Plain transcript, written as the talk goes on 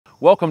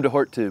Welcome to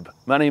HortTube.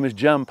 My name is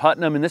Jim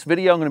Putnam. In this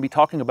video, I'm going to be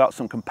talking about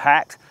some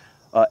compact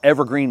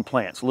evergreen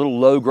plants, little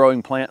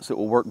low-growing plants that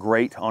will work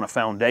great on a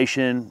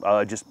foundation,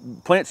 just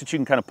plants that you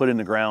can kind of put in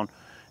the ground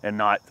and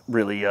not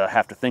really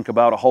have to think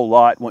about a whole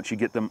lot once you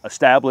get them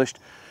established.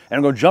 And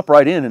I'm going to jump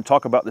right in and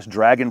talk about this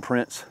Dragon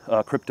Prince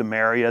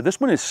cryptomeria. This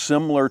one is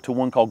similar to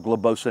one called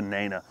Globosa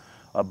nana.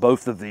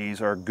 Both of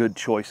these are good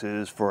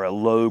choices for a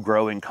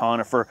low-growing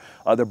conifer.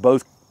 They're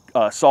both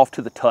soft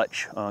to the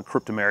touch.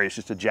 Cryptomeria is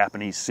just a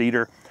Japanese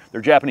cedar. They're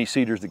Japanese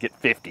cedars that get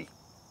 50,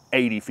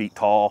 80 feet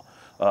tall,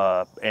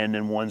 and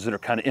then ones that are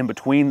kind of in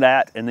between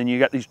that. And then you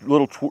got these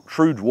little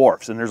true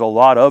dwarfs, and there's a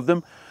lot of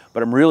them,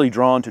 but I'm really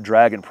drawn to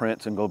Dragon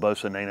Prince and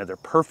Globosa nana. They're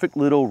perfect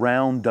little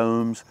round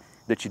domes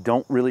that you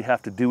don't really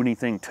have to do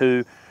anything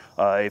to.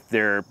 If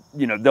they're,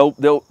 you know,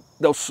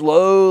 they'll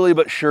slowly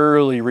but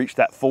surely reach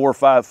that 4 or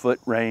 5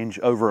 foot range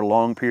over a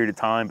long period of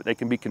time, but they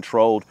can be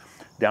controlled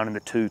down in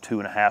the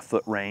 2.5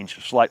 foot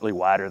range, slightly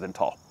wider than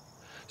tall.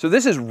 So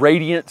this is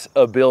Radiance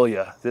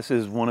Abelia. This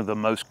is one of the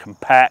most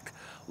compact,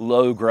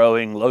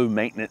 low-growing,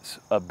 low-maintenance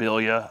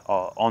abelia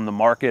on the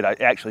market.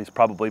 Actually, it's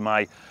probably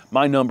my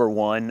number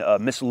one.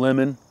 Miss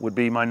Lemon would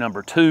be my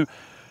number 2.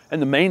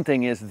 And the main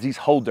thing is these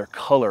hold their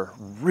color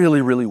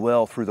really, really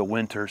well through the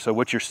winter. So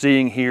what you're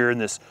seeing here in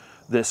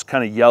this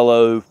kind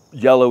of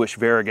yellowish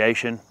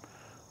variegation,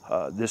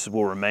 this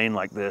will remain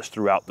like this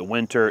throughout the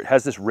winter. It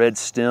has this red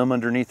stem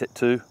underneath it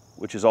too,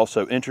 which is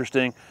also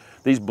interesting.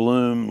 These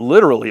bloom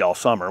literally all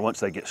summer. Once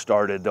they get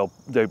started,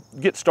 they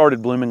get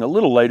started blooming a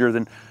little later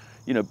than,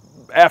 you know,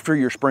 after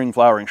your spring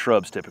flowering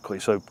shrubs typically.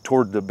 So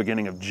toward the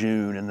beginning of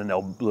June, and then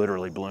they'll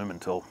literally bloom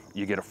until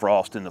you get a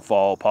frost in the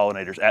fall.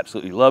 Pollinators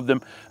absolutely love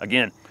them.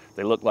 Again,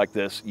 they look like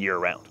this year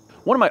round.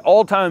 One of my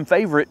all-time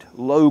favorite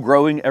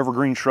low-growing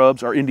evergreen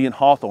shrubs are Indian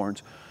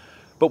hawthorns,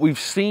 but we've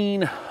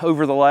seen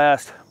over the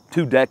last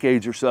 2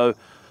 decades or so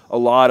a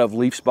lot of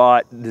leaf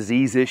spot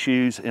disease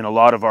issues in a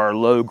lot of our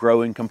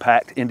low-growing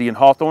compact Indian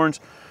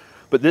hawthorns.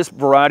 But this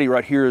variety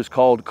right here is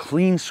called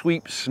Clean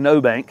Sweep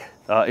Snowbank.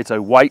 It's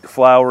a white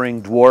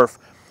flowering dwarf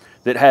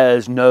that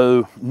has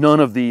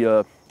none of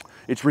the,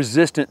 it's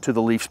resistant to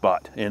the leaf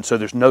spot. And so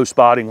there's no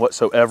spotting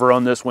whatsoever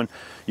on this one.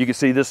 You can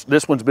see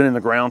this one's been in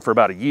the ground for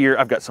about a year.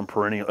 I've got some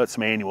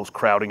annuals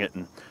crowding it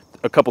and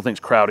a couple things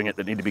crowding it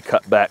that need to be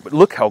cut back. But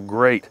look how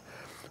great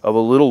of a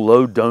little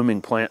low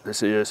doming plant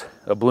this is.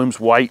 It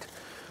blooms white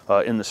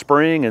in the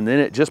spring, and then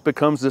it just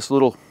becomes this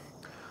little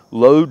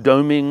low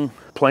doming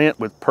plant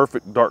with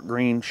perfect dark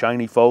green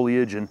shiny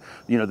foliage, and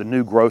you know the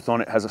new growth on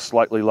it has a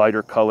slightly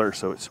lighter color,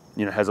 so it's,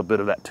 you know, has a bit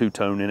of that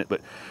two-tone in it,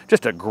 but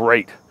just a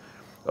great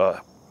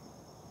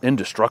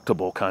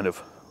indestructible kind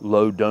of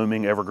low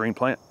doming evergreen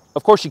plant.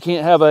 Of course, you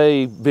can't have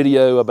a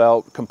video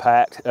about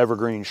compact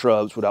evergreen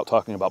shrubs without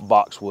talking about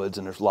boxwoods,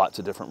 and there's lots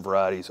of different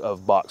varieties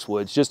of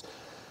boxwoods. Just,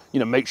 you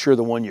know, make sure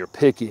the one you're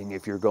picking,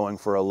 if you're going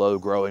for a low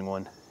growing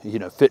one, you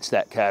know, fits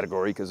that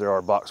category, because there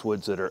are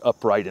boxwoods that are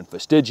upright and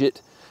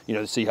fastigiate. You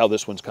know, see how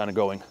this one's kind of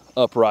going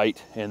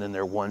upright, and then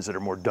there are ones that are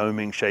more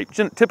doming shaped.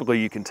 Typically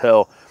you can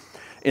tell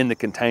in the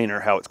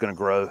container how it's going to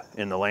grow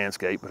in the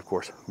landscape, but of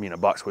course, you know,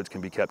 boxwoods can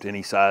be kept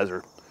any size,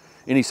 or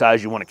any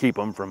size you want to keep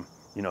them, from,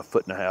 you know,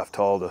 1.5 feet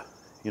tall to,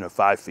 you know,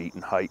 5 feet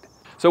in height.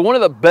 So one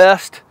of the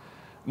best,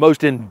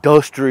 most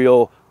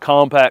industrial,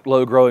 compact,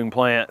 low-growing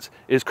plants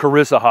is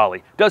Carissa holly.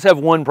 It does have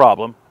one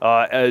problem,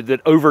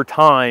 that over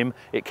time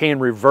it can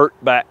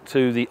revert back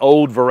to the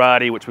old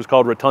variety, which was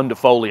called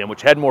rotundifolium,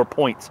 which had more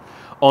points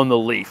on the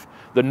leaf.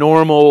 The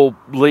normal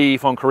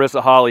leaf on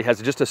Carissa holly has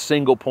just a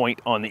single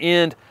point on the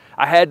end.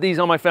 I had these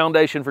on my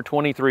foundation for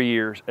 23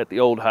 years at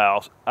the old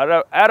house.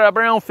 At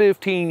around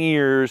 15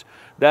 years,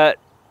 that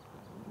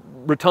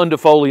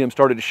rotundifolium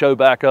started to show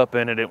back up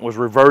in it. It was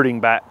reverting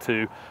back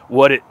to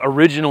what it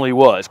originally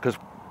was, because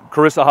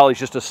Carissa holly is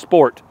just a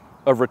sport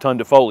of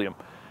rotundifolium.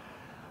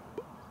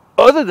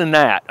 Other than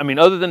that, I mean,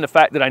 other than the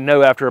fact that I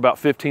know after about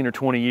 15 or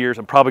 20 years,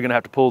 I'm probably gonna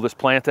have to pull this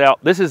plant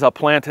out. This is a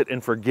plant it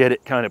and forget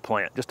it kind of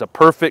plant. Just a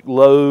perfect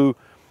low,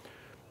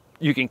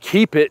 you can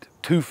keep it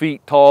 2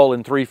 feet tall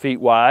and 3 feet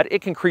wide.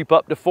 It can creep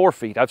up to 4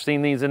 feet. I've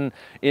seen these in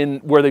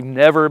where they've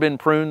never been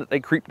pruned, that they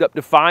creeped up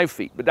to 5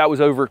 feet, but that was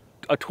over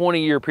a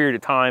 20-year period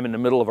of time in the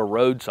middle of a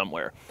road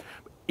somewhere.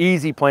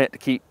 Easy plant to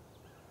keep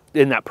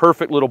in that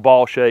perfect little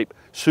ball shape,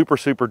 super,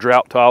 super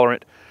drought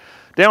tolerant.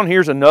 Down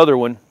here's another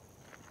one.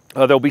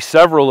 There'll be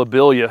several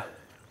abelia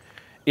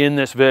in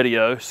this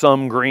video,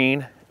 some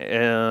green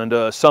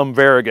and some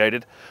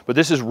variegated, but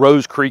this is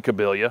Rose Creek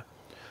abelia.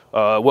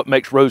 What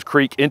makes Rose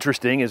Creek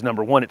interesting is,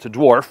 number one, it's a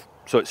dwarf,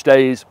 so it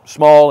stays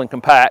small and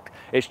compact.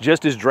 It's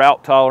just as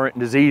drought tolerant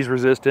and disease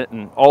resistant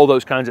and all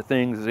those kinds of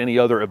things as any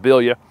other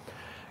abelia.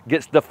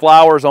 Gets the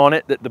flowers on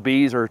it that the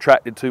bees are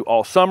attracted to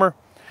all summer.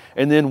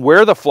 And then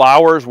where the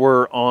flowers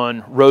were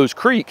on Rose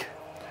Creek,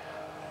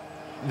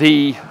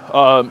 the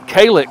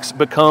calyx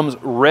becomes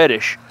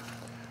reddish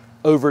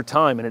over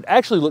time, and it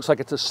actually looks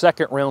like it's a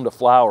second round of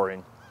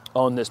flowering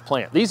on this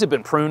plant. These have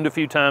been pruned a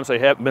few times. They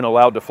haven't been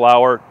allowed to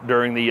flower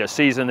during the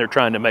season. They're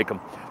trying to make them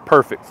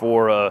perfect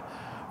for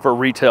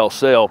retail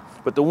sale.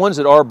 But the ones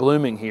that are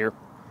blooming here,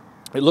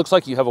 It looks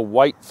like you have a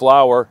white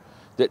flower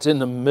that's in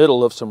the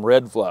middle of some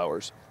red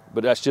flowers,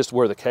 but that's just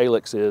where the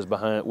calyx is,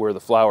 behind where the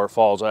flower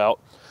falls out.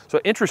 So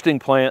interesting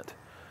plant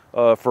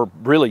for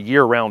really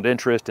year-round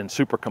interest and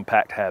super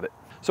compact habit.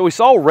 So we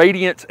saw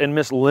Radiance and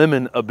Miss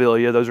Lemon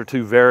Abelia. Those are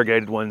two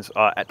variegated ones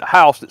at the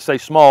house that stay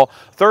small.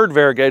 Third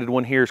variegated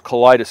one here is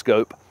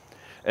Kaleidoscope.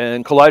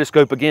 And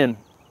Kaleidoscope, again,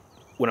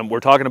 when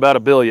we're talking about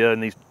Abelia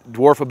and these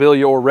dwarf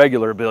Abelia or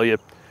regular Abelia,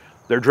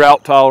 they're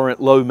drought tolerant,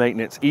 low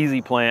maintenance,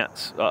 easy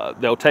plants.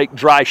 They'll take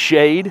dry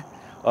shade,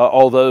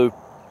 although,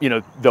 you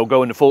know, they'll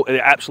go into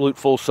absolute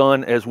full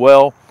sun as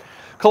well.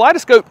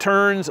 Kaleidoscope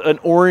turns an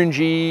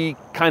orangey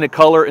kind of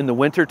color in the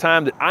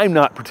wintertime that I'm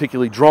not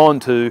particularly drawn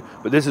to,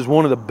 but this is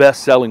one of the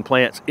best selling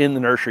plants in the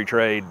nursery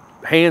trade,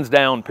 hands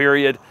down,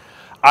 period.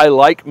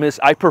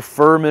 I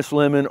prefer Miss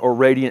Lemon or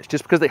Radiance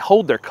just because they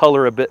hold their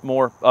color a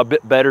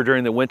bit better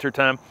during the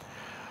wintertime.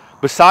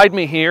 Beside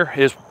me here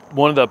is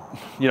one of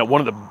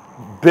the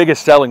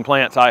biggest selling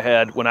plants I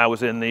had when I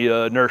was in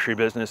the nursery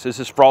business. This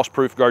is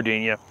Frostproof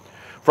Gardenia.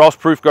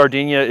 Frostproof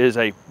Gardenia is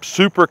a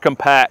super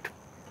compact,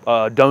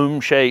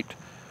 dome-shaped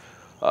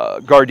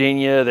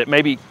gardenia that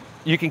maybe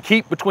you can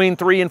keep between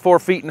 3 and 4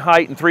 feet in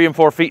height and 3 and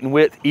 4 feet in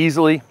width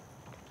easily.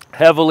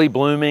 Heavily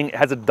blooming. It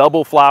has a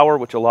double flower,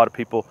 which a lot of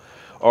people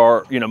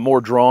are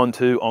more drawn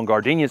to on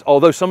gardenias,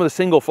 although some of the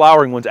single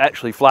flowering ones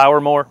actually flower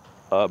more.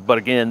 But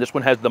again, this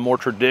one has the more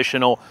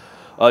traditional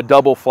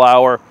double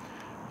flower.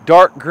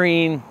 Dark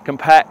green,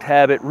 compact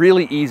habit,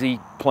 really easy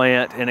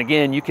plant. And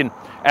again, you can,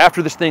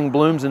 after this thing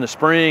blooms in the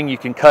spring, you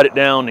can cut it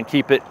down and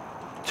keep it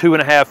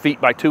 2.5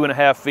 feet by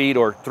 2.5 feet,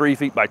 or 3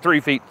 feet by 3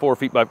 feet, 4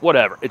 feet by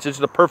whatever. It's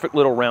just a perfect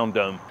little round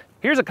dome.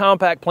 Here's a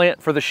compact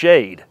plant for the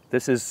shade.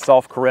 This is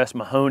Soft Caress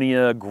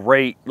Mahonia,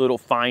 great little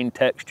fine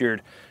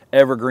textured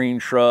evergreen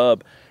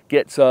shrub.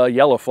 Gets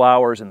yellow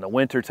flowers in the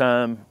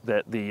wintertime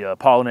that the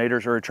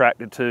pollinators are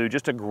attracted to.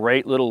 Just a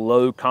great little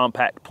low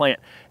compact plant.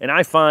 And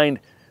I find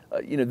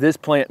this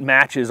plant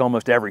matches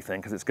almost everything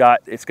because it's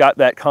got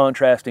that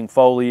contrasting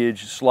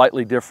foliage,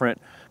 slightly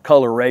different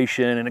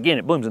coloration, and again,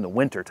 it blooms in the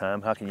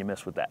wintertime. How can you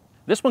miss with that?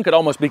 This one could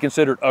almost be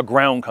considered a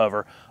ground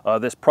cover.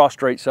 This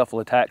prostrate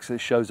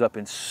cephalotaxis shows up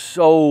in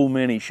so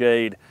many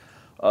shade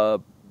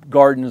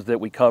gardens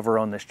that we cover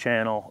on this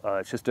channel.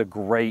 It's just a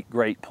great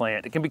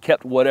plant. It can be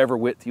kept whatever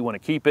width you want to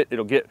keep it.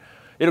 It'll get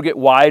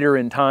wider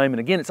in time, and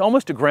again, it's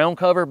almost a ground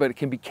cover, but it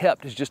can be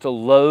kept as just a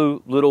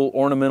low little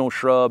ornamental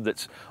shrub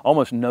that's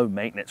almost no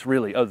maintenance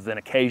really, other than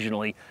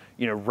occasionally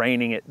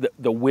reining it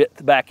the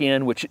width back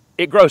in, which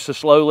it grows so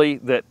slowly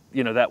that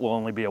that will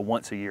only be a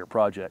once a year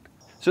project.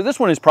 So this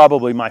one is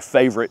probably my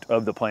favorite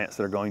of the plants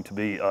that are going to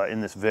be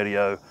in this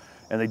video,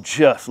 and they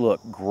just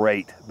look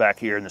great back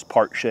here in this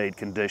part shade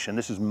condition.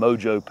 This is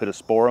Mojo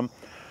Pittosporum.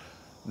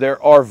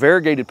 There are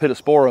variegated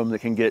Pittosporum that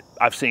can get,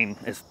 I've seen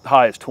as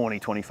high as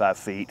 20-25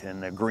 feet,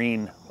 and the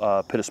green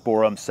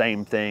Pittosporum,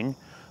 same thing.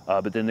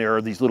 But then there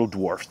are these little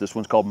dwarfs. This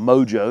one's called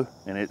Mojo,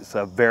 and it's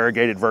a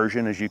variegated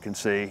version, as you can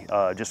see.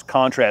 Just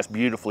contrasts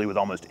beautifully with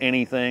almost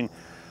anything.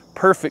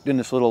 Perfect in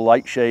this little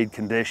light shade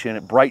condition.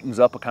 It brightens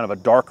up a kind of a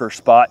darker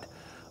spot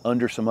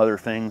under some other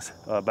things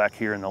back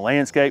here in the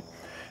landscape.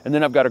 And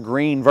then I've got a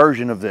green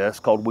version of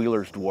this called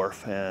Wheeler's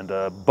Dwarf, and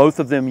both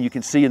of them you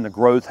can see in the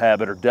growth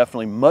habit are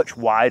definitely much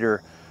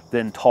wider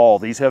than tall.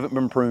 These haven't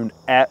been pruned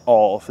at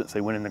all since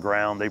they went in the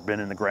ground. They've been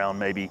in the ground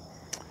maybe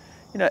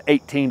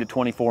 18 to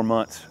 24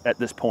 months at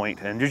this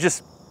point, and they're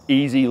just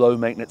easy, low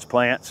maintenance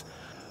plants.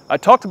 I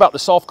talked about the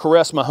Soft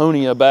Caress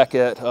Mahonia back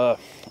at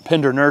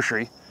Pender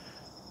Nursery,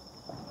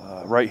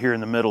 right here in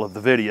the middle of the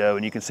video,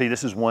 and you can see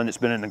this is one that's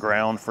been in the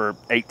ground for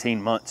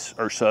 18 months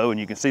or so, and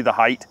you can see the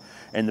height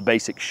and the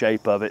basic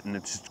shape of it, and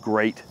it's just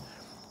great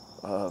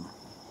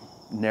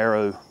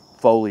narrow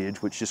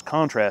foliage, which just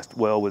contrasts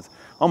well with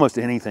almost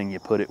anything you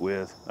put it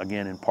with,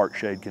 again in part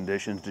shade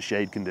conditions to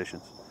shade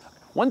conditions.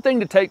 One thing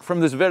to take from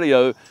this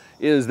video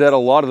is that a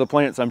lot of the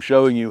plants I'm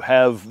showing you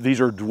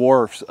these are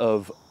dwarfs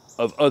of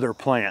other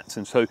plants,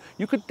 and so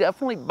you could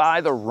definitely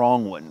buy the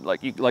wrong one.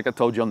 Like I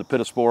told you on the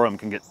Pittosporum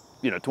can get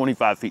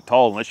 25 feet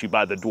tall unless you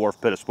buy the dwarf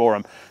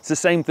Pittosporum. It's the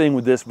same thing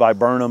with this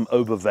Viburnum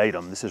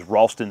obavatum. This is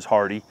Ralston's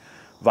hardy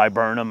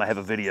Viburnum. I have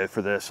a video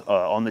for this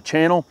on the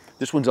channel.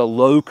 This one's a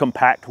low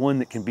compact one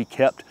that can be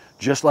kept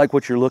just like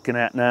what you're looking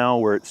at now,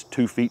 where it's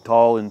 2 feet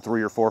tall and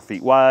 3 or 4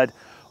 feet wide,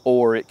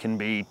 or it can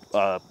be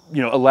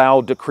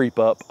allowed to creep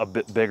up a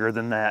bit bigger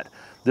than that.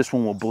 This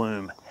one will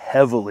bloom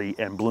heavily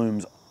and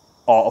blooms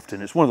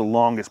often. It's one of the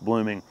longest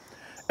blooming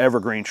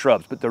evergreen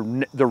shrubs, but the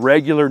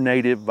regular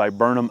native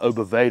Viburnum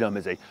obavatum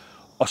is a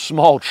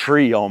small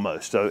tree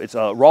almost. So it's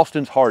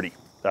Ralston's hardy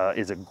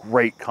is a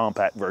great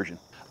compact version.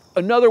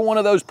 Another one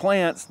of those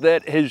plants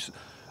that has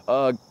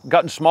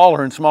gotten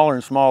smaller and smaller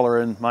and smaller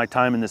in my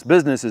time in this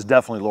business is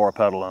definitely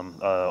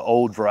Loropetalum.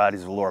 Old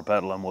varieties of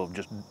Loropetalum will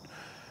just,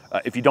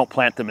 if you don't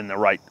plant them in the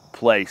right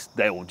place,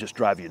 they will just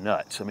drive you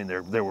nuts. I mean,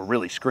 there were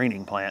really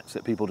screening plants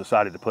that people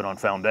decided to put on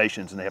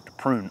foundations, and they have to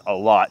prune a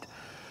lot.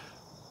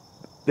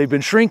 They've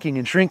been shrinking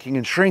and shrinking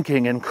and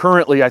shrinking, and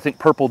currently I think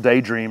Purple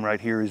Daydream right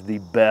here is the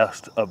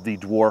best of the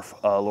dwarf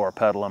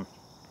Loropetalum.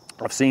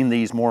 I've seen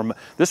these more.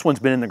 This one's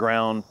been in the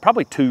ground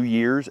probably 2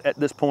 years at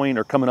this point,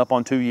 or coming up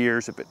on 2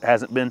 years if it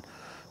hasn't been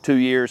 2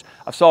 years.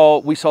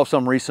 We saw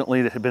some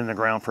recently that had been in the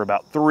ground for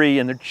about 3,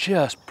 and they're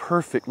just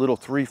perfect little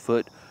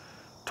 3-foot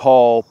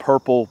tall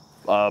purple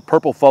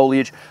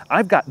foliage.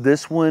 I've got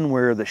this one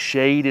where the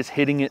shade is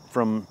hitting it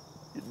from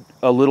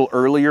a little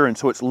earlier, and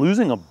so it's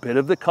losing a bit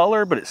of the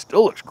color, but it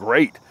still looks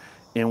great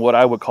in what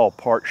I would call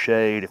part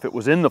shade. If it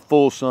was in the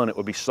full sun, it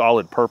would be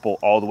solid purple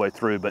all the way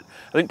through, but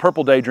I think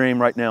Purple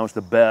Daydream right now is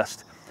the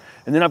best.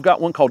 And then I've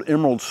got one called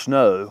Emerald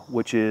Snow,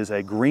 which is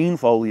a green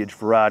foliage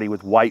variety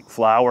with white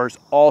flowers,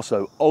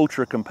 also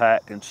ultra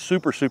compact and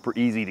super, super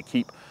easy to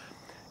keep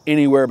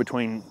anywhere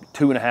between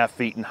 2.5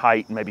 feet in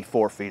height and maybe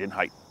 4 feet in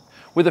height.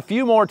 With a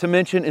few more to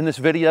mention in this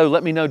video,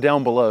 let me know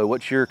down below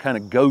what's your kind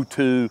of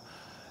go-to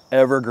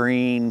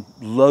evergreen,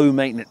 low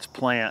maintenance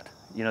plant,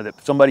 you know,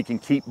 that somebody can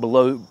keep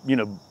below, you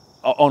know,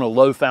 on a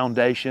low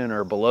foundation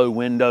or below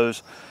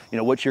windows. You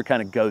know, what's your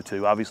kind of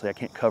go-to? Obviously, I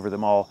can't cover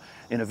them all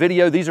in a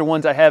video. These are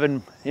ones I have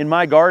in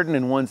my garden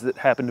and ones that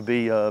happen to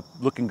be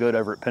looking good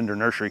over at Pender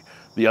Nursery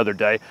the other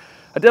day.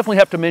 I definitely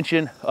have to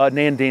mention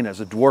Nandinas,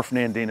 the dwarf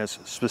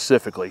Nandinas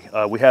specifically.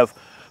 We have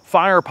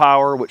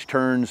Firepower, which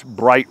turns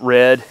bright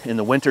red in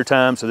the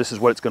wintertime, so this is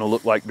what it's going to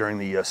look like during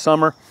the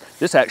summer.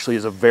 This actually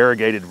is a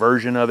variegated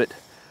version of it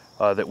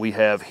that we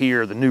have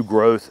here. The new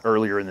growth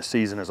earlier in the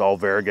season is all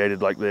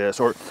variegated like this,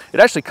 or it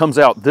actually comes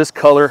out this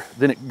color,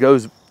 then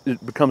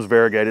it becomes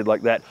variegated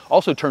like that.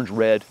 Also turns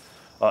red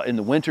in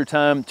the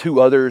wintertime.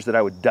 2 others that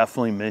I would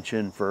definitely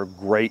mention for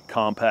great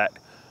compact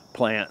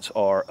plants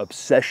are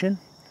Obsession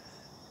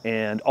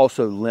and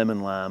also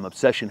Lemon Lime.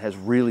 Obsession has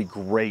really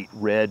great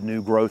red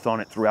new growth on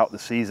it throughout the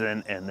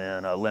season, and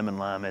then Lemon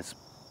Lime is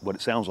what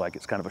it sounds like.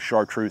 It's kind of a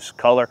chartreuse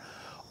color.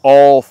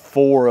 All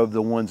 4 of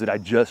the ones that I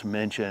just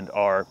mentioned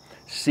are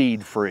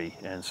seed-free,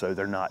 and so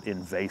they're not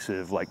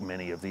invasive like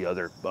many of the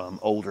other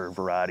older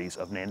varieties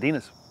of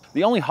Nandinas.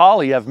 The only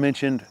holly I've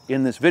mentioned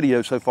in this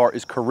video so far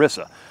is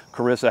Carissa.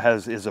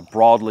 Carissa is a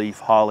broadleaf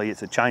holly.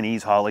 It's a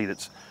Chinese holly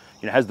that's,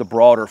 you know, has the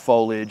broader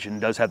foliage and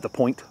does have the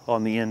point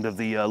on the end of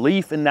the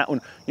leaf. And that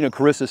one, you know,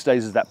 Carissa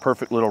stays as that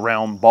perfect little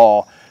round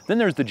ball. Then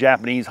there's the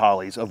Japanese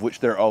hollies, of which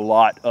there are a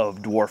lot of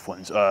dwarf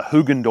ones.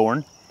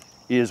 Hugendorn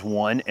is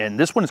one, and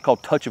this one is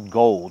called Touch of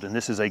Gold, and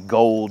this is a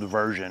gold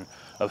version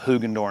of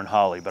Hugendorn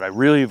holly. But I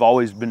really have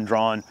always been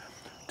drawn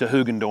to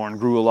Hugendorn,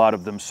 grew a lot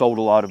of them, sold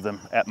a lot of them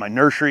at my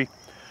nursery.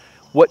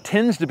 What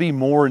tends to be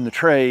more in the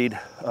trade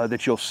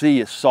that you'll see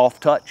is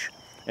Soft Touch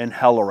and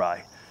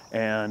Hellerai.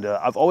 And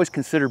I've always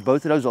considered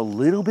both of those a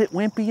little bit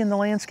wimpy in the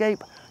landscape.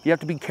 You have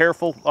to be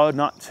careful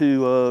not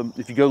to,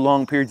 if you go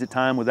long periods of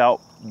time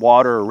without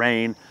water or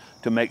rain,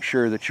 to make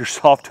sure that your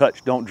Soft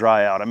Touch don't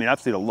dry out. I mean, I've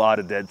seen a lot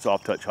of dead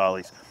Soft Touch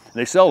hollies. And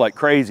they sell like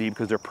crazy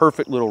because they're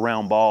perfect little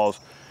round balls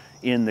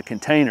in the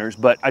containers,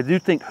 but I do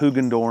think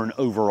Hugendorn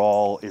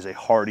overall is a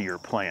hardier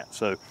plant.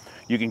 So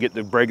you can get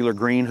the regular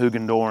green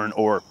Hugendorn,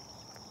 or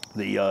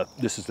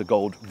this is the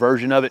gold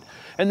version of it.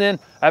 And then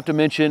I have to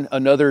mention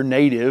another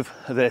native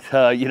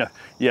that, you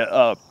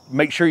know,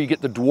 make sure you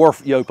get the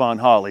dwarf Yopon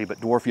holly, but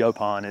dwarf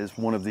Yopon is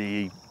one of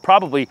the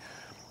probably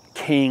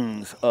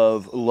kings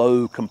of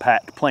low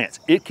compact plants.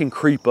 It can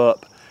creep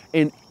up,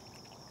 and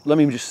let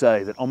me just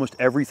say that almost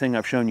everything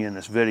I've shown you in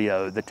this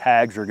video, the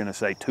tags are gonna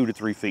say 2 to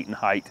 3 feet in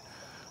height,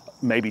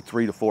 maybe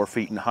 3 to 4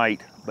 feet in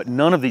height, but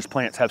none of these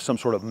plants have some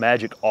sort of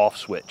magic off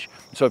switch.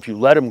 So if you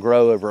let them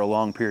grow over a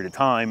long period of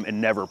time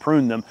and never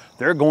prune them,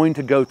 they're going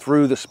to go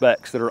through the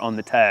specs that are on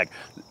the tag.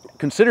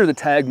 Consider the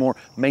tag more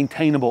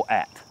maintainable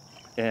at,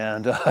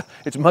 and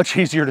it's much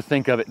easier to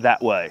think of it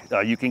that way.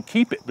 You can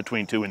keep it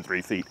between 2 and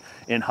 3 feet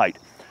in height.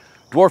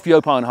 Dwarf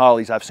Yopon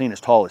hollies I've seen as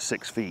tall as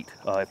 6 feet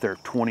if they're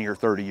 20 or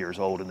 30 years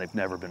old and they've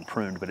never been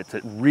pruned, but it's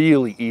a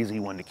really easy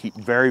one to keep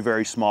very,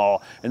 very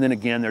small. And then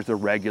again, there's the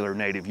regular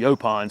native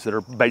Yopons that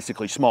are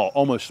basically small,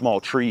 almost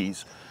small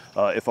trees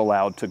if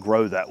allowed to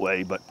grow that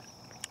way. But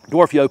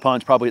dwarf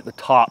Yopon's probably at the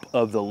top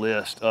of the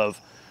list of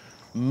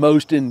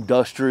most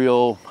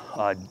industrial,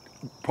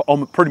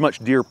 pretty much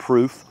deer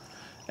proof,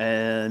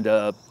 and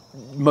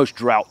most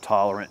drought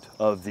tolerant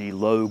of the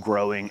low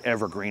growing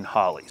evergreen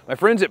hollies. My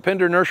friends at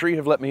Pender Nursery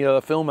have let me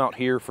film out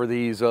here for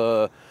these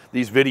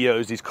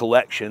videos, these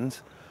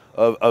collections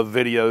of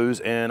videos,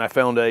 and I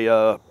found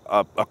a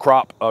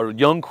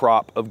young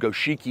crop of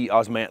Goshiki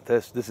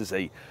osmanthus. This is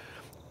a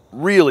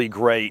really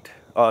great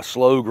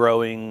slow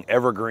growing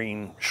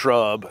evergreen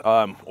shrub,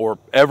 or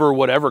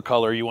whatever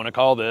color you want to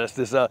call this.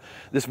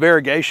 This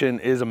variegation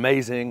is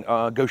amazing.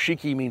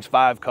 Goshiki means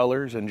 5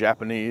 colors in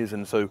Japanese,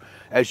 and so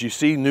as you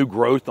see new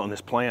growth on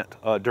this plant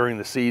during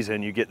the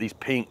season, you get these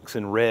pinks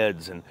and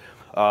reds, and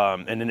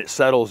then it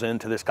settles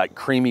into this like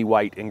creamy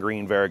white and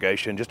green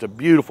variegation. Just a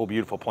beautiful,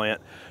 beautiful plant.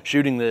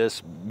 Shooting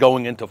this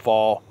going into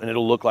fall, and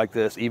it'll look like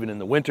this even in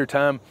the winter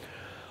time.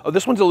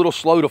 This one's a little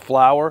slow to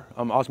flower.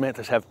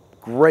 Osmanthus have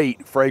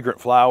great fragrant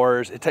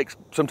flowers. It takes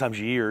sometimes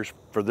years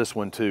for this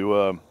one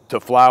to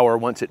flower.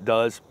 Once it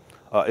does,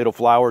 it'll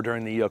flower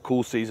during the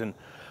cool season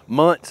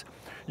months.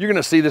 You're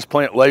gonna see this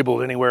plant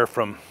labeled anywhere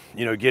from,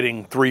 you know,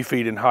 getting 3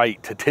 feet in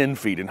height to 10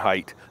 feet in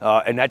height,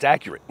 and that's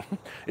accurate.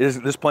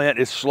 This plant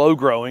is slow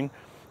growing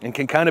and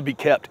can kind of be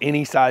kept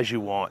any size you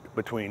want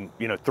between,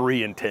 you know,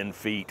 3 and 10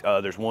 feet.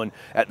 There's one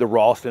at the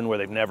Ralston where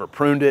they've never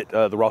pruned it,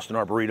 the Ralston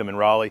Arboretum in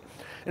Raleigh,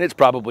 and it's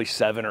probably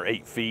 7 or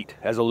 8 feet,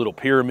 has a little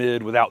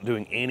pyramid without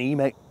doing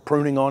any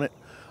pruning on it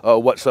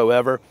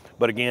whatsoever.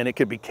 But again, it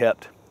could be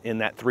kept in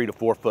that 3 to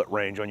 4 foot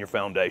range on your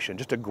foundation.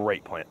 Just a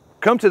great plant.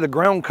 Come to the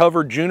ground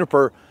cover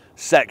juniper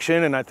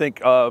section, and I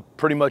think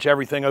pretty much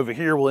everything over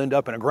here will end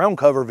up in a ground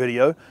cover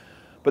video,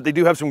 but they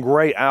do have some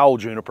gray owl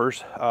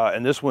junipers,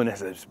 and this one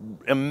has this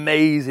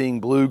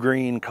amazing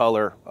blue-green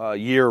color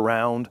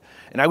year-round,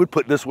 and I would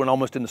put this one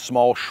almost in the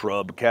small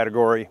shrub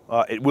category.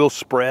 It will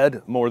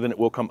spread more than it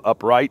will come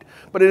upright,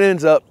 but it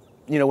ends up,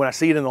 you know, when I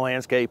see it in the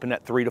landscape in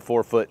that 3 to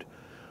 4 foot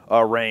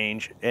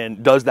range,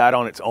 and does that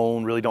on its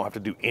own. Really don't have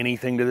to do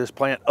anything to this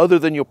plant other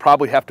than you'll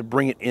probably have to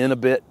bring it in a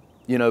bit,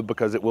 you know,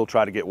 because it will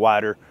try to get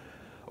wider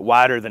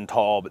than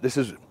tall. But this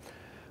is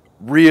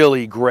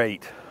really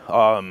great,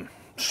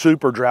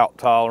 super drought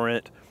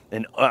tolerant,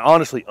 and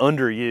honestly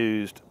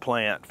underused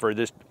plant for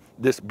this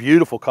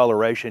beautiful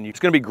coloration.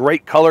 It's going to be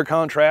great color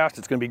contrast.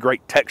 It's going to be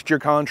great texture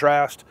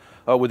contrast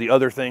with the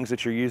other things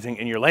that you're using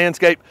in your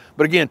landscape.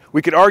 But again,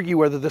 we could argue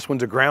whether this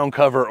one's a ground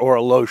cover or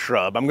a low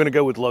shrub. I'm going to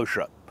go with low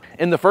shrub.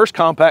 In the first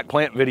compact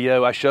plant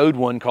video, I showed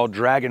one called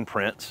Dragon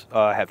Prince.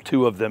 I have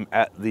 2 of them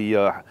at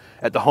the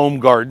home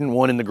garden,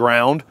 one in the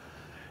ground,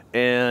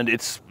 and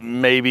it's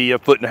maybe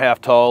 1.5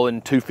 feet tall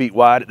and 2 feet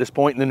wide at this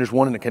point. And then there's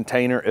one in a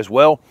container as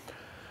well.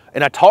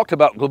 And I talked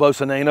about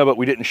Globosinana, but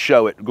we didn't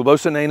show it.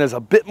 Globosinana is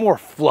a bit more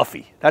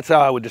fluffy. That's how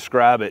I would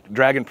describe it.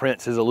 Dragon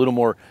Prince is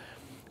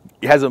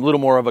it has a little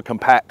more of a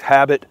compact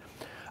habit.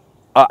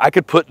 I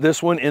could put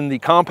this one in the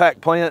compact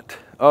plant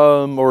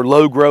or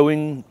low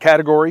growing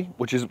category,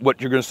 which is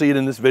what you're going to see it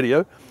in this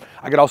video.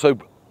 I could also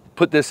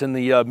put this in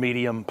the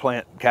medium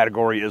plant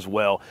category as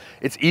well.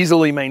 It's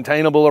easily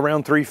maintainable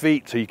around 3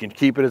 feet, so you can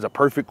keep it as a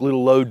perfect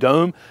little low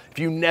dome. If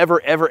you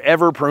never,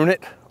 ever prune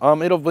it,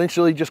 it'll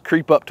eventually just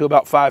creep up to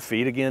about 5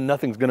 feet. Again,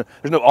 there's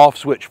no off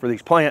switch for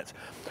these plants.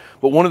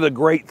 But one of the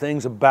great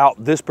things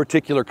about this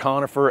particular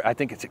conifer, I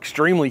think it's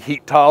extremely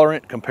heat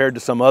tolerant compared to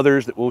some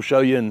others that we'll show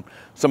you in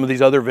some of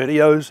these other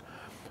videos.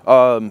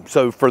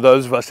 So for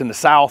those of us in the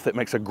South, it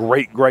makes a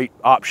great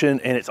option,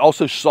 and it's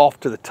also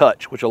soft to the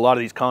touch, which a lot of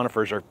these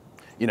conifers are,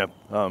 you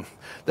know,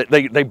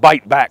 they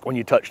bite back when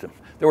you touch them.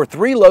 There were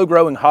 3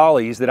 low-growing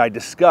hollies that I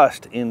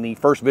discussed in the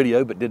first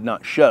video but did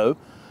not show.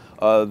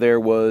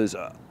 There was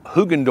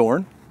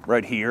Hugendorn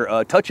right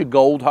here, Touch of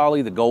Gold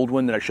holly. The gold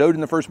one that I showed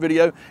in the first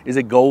video is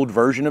a gold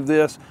version of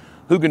this.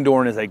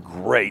 Hugendorn is a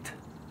great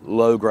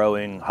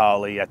low-growing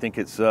holly. I think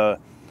it's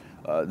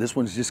this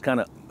one's just kind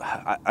of,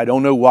 I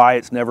don't know why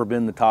it's never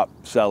been the top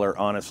seller,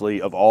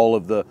 honestly, of all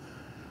of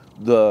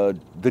the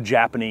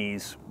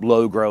Japanese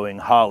low-growing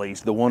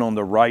hollies. The one on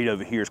the right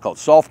over here is called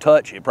Soft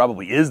Touch. It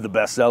probably is the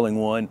best-selling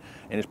one,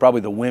 and it's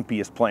probably the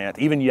wimpiest plant.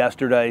 Even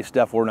yesterday,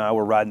 Steph and I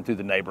were riding through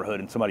the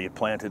neighborhood, and somebody had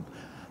planted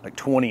like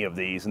 20 of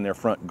these in their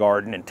front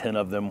garden, and 10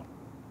 of them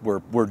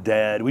were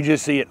dead. We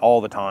just see it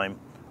all the time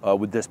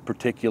with this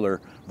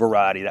particular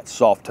variety, that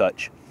Soft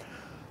Touch.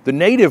 The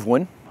native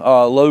one,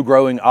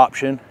 low-growing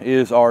option,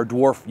 is our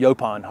dwarf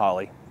Yopon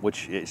holly,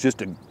 which is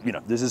just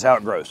this is how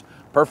it grows.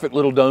 Perfect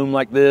little dome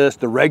like this.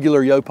 The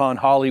regular Yopon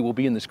holly will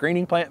be in the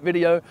screening plant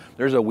video.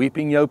 There's a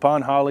weeping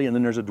Yopon holly, and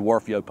then there's a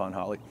dwarf Yopon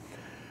holly.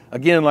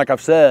 Again, like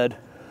I've said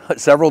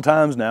several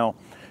times now,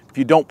 if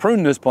you don't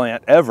prune this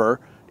plant ever,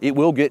 it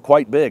will get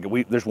quite big.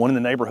 There's one in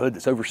the neighborhood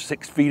that's over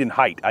 6 feet in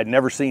height. I'd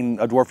never seen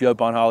a dwarf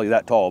Yopon holly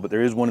that tall, but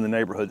there is one in the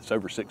neighborhood that's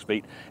over 6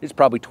 feet. It's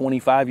probably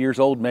 25 years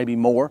old, maybe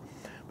more,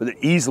 but it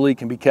easily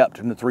can be kept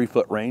in the 3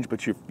 foot range.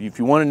 But if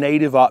you want a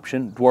native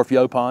option, dwarf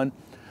Yopon.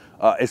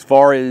 As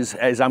far as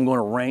I'm going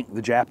to rank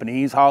the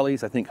Japanese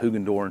hollies, I think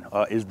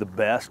Hugendorn is the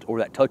best, or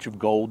that Touch of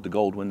Gold, the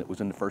gold one that was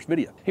in the first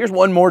video. Here's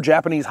one more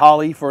Japanese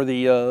holly for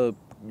the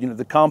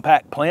the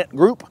compact plant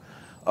group.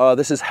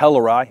 This is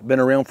Hellerai, been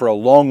around for a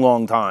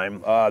long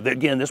time.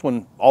 Again, this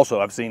one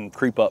also I've seen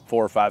creep up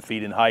 4 or 5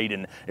 feet in height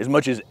and as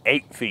much as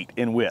 8 feet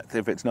in width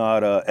if it's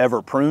not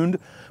ever pruned,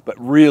 but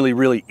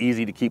really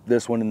easy to keep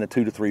this one in the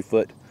 2 to 3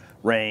 foot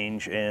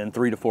range and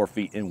 3 to 4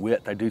 feet in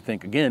width. I do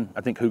think, again,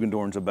 I think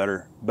Hugendorn's a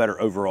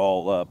better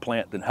overall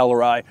plant than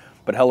Hellerai,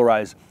 but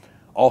Hellerai's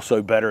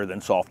also better than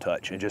Soft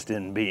Touch, and just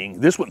in being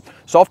this one,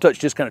 Soft Touch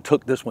just kind of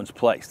took this one's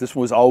place. This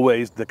was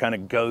always the kind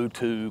of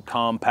go-to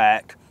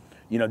compact,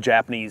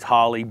 Japanese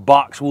holly,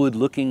 boxwood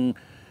looking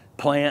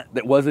plant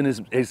that wasn't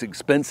as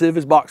expensive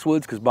as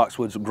boxwoods, because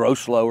boxwoods grow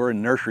slower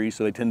in nurseries,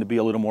 so they tend to be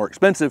a little more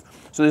expensive.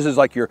 So this is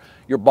like your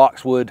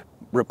boxwood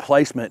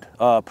replacement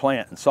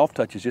plant, and Soft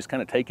Touch is just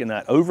kind of taking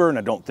that over, and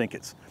I don't think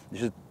it's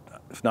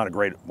not a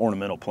great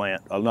ornamental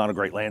plant, not a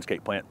great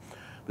landscape plant.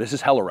 This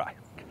is Hellerai.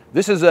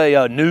 This is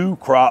a new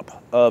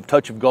crop of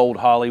Touch of Gold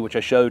holly, which I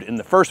showed in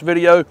the first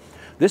video.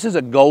 This is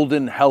a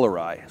golden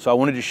Hellerai, so I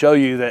wanted to show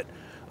you that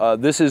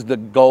this is the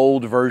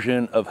gold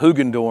version of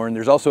Hugendorn.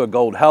 There's also a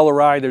gold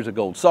Hellerai, there's a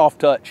gold Soft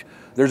Touch,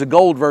 there's a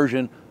gold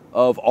version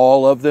of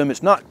all of them.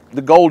 It's not,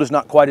 the gold is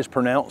not quite as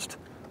pronounced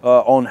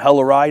on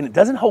Helleri, and it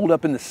doesn't hold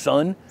up in the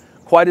sun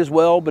quite as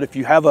well, but if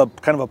you have a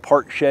kind of a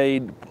part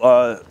shade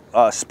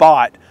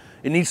spot,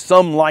 it needs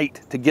some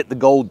light to get the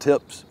gold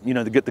tips, you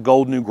know, to get the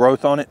gold new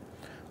growth on it.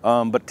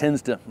 But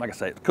tends to, like I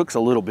say, it cooks a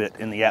little bit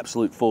in the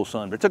absolute full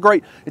sun. But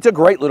it's a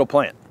great little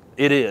plant.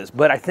 It is.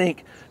 But I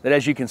think that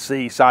as you can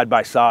see side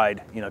by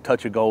side, you know,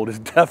 Touch of Gold is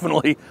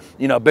definitely,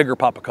 you know, a bigger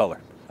pop of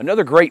color.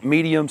 Another great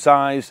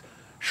medium-sized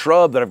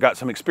shrub that I've got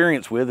some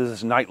experience with is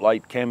this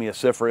Nightlight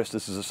Chamaecyparis.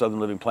 This is a Southern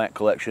Living Plant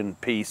Collection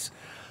piece.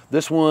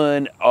 This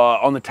one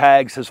on the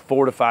tag says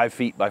 4 to 5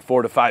 feet by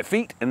 4 to 5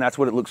 feet, and that's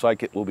what it looks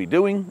like it will be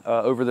doing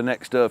over the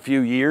next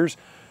few years.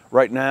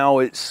 Right now,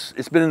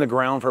 it's been in the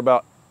ground for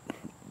about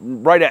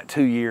right at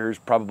 2 years,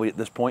 probably at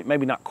this point,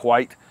 maybe not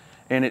quite,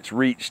 and it's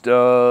reached you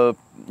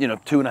know,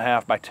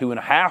 2.5 by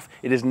 2.5.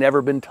 It has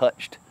never been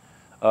touched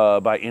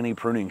by any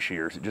pruning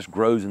shears. It just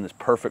grows in this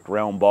perfect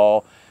round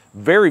ball.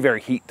 Very,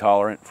 very heat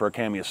tolerant for a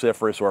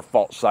Chamaecyparis or a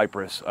false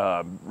cypress.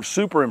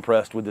 Super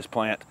impressed with this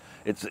plant.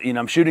 It's, you know,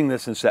 I'm shooting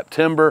this in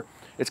September.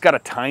 It's got a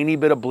tiny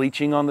bit of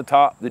bleaching on the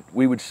top that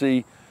you would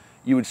see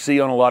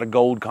on a lot of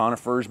gold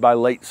conifers by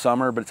late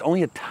summer, but it's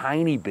only a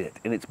tiny bit,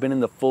 and it's been in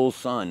the full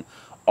sun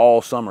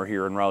all summer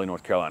here in Raleigh,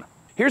 North Carolina.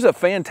 Here's a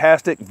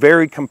fantastic,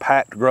 very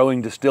compact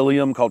growing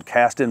Distilleum called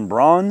Cast-in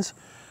Bronze.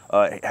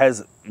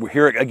 We're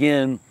here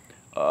again,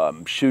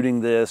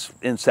 shooting this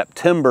in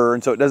September,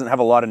 and so it doesn't have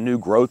a lot of new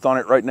growth on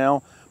it right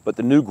now, but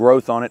the new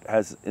growth on it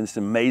has this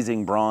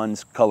amazing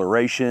bronze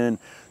coloration,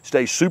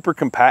 stays super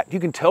compact. You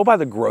can tell by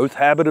the growth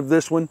habit of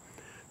this one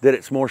that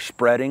it's more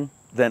spreading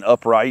than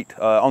upright.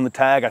 On the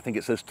tag, I think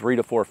it says 3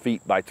 to 4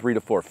 feet by 3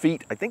 to 4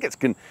 feet. I think it's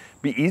can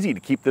be easy to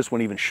keep this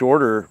one even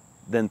shorter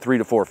than 3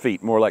 to 4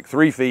 feet, more like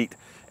 3 feet,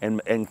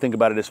 and think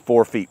about it as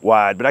 4 feet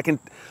wide. But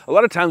a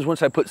lot of times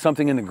once I put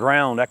something in the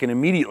ground, I can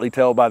immediately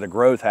tell by the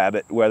growth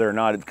habit whether or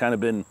not it's kind of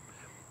been,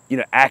 you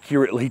know,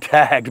 accurately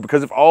tagged,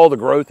 because if all the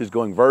growth is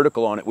going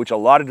vertical on it, which a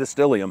lot of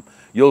Distilleum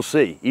you'll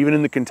see, even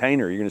in the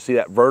container, you're gonna see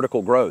that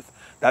vertical growth.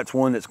 That's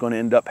one that's gonna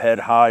end up head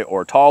high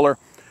or taller.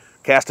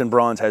 Cast-in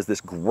Bronze has this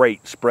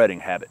great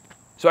spreading habit.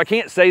 So I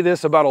can't say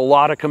this about a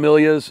lot of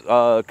camellias,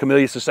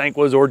 Camellia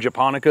sasanquas or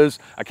japonicas.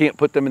 I can't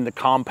put them in the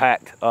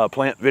compact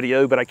plant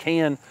video, but I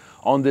can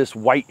on this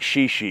white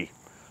shishi.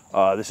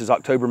 This is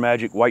October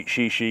Magic white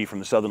shishi from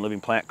the Southern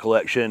Living Plant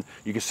Collection.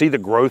 You can see the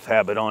growth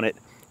habit on it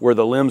where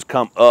the limbs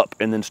come up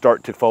and then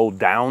start to fold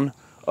down.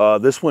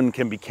 This one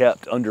can be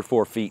kept under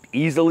 4 feet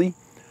easily.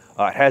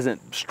 It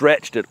hasn't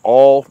stretched at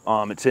all.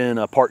 It's in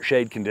a part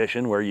shade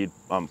condition where you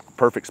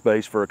perfect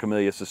space for a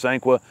Camellia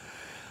sasanqua.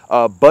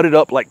 Budded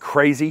up like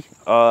crazy,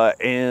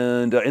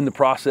 and in the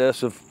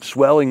process of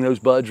swelling those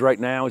buds right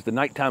now. As the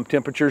nighttime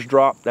temperatures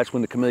drop, that's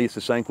when the Camellia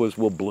sasanquas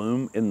will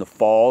bloom in the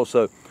fall.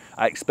 So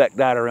I expect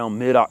that around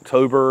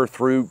mid-October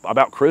through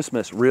about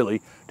Christmas,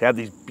 really, to have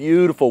these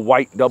beautiful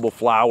white double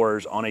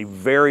flowers on a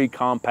very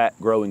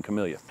compact growing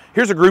camellia.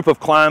 Here's a group of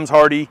climbs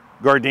hardy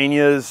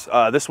gardenias.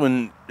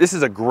 This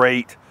is a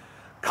great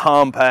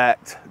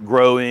compact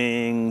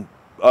growing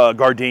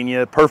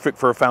gardenia, perfect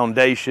for a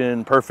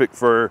foundation, perfect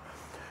for,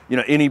 you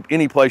know,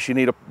 any place you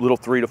need a little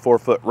 3 to 4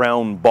 foot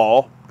round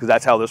ball, because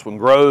that's how this one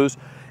grows.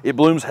 It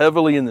blooms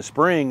heavily in the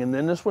spring, and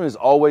then this one has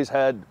always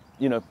had,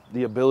 you know,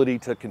 the ability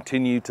to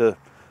continue to,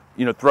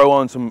 you know, throw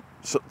on some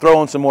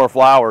more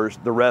flowers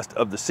the rest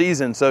of the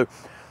season. So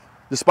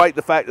despite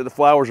the fact that the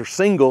flowers are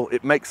single,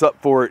 it makes up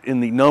for it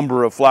in the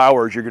number of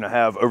flowers you're going to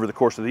have over the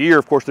course of the year.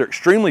 Of course, they're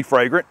extremely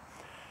fragrant.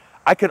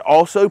 I could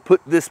also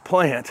put this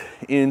plant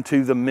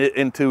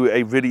into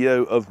a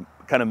video of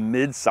kind of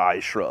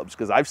mid-sized shrubs,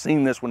 because I've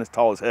seen this one as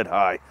tall as head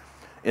high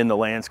in the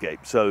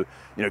landscape. So,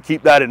 you know,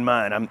 keep that in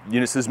mind.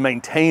 This is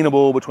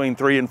maintainable between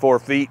 3 and 4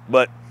 feet,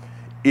 but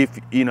if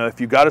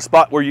you've got a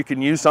spot where you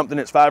can use something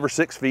that's 5 or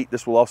 6 feet,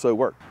 this will also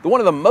work. One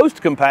of the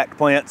most compact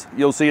plants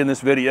you'll see in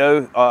this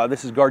video,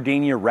 this is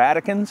Gardenia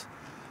radicans.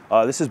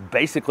 This is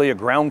basically a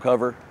ground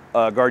cover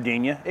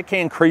gardenia. It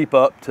can creep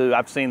up to,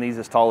 I've seen these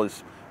as tall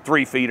as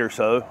 3 feet or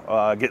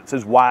so. Gets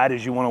as wide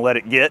as you want to let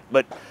it get,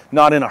 but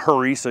not in a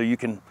hurry, so you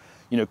can,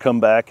 you know,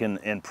 come back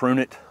and prune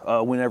it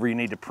whenever you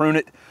need to prune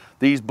it.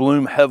 These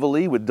bloom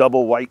heavily with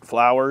double white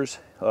flowers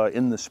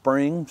in the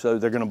spring, so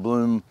they're going to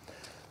bloom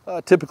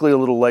typically a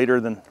little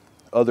later than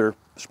other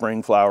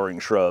spring flowering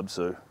shrubs,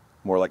 so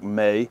more like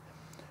May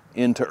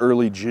into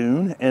early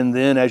June. And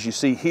then as you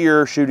see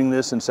here, shooting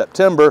this in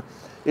September,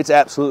 it's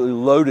absolutely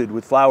loaded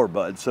with flower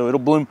buds, so it'll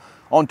bloom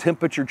on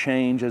temperature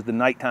change as the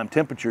nighttime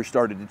temperature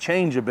started to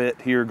change a bit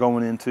here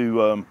going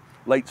into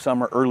late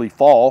summer, early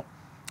fall.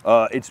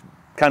 It's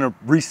kind of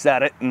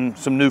reset it, and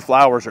some new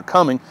flowers are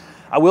coming.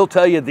 I will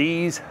tell you,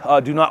 these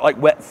do not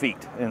like wet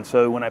feet, and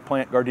so when I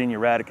plant Gardenia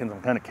radicans,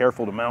 I'm kind of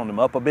careful to mound them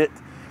up a bit,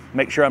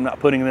 make sure I'm not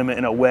putting them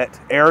in a wet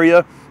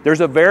area. There's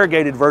a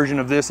variegated version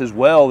of this as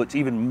well that's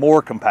even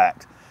more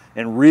compact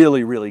and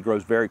really, really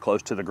grows very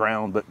close to the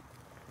ground, but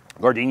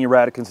Gardenia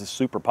radicans is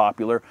super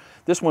popular.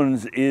 This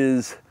one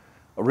is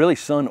really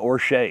sun or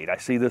shade. I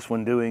see this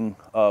one doing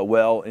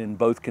well in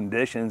both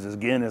conditions,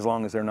 again, as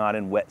long as they're not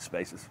in wet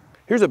spaces.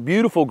 Here's a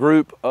beautiful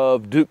group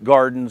of Duke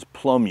Gardens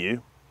plum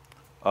yew.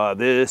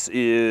 This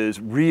is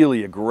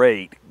really a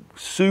great,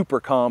 super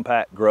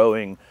compact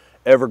growing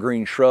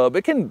evergreen shrub.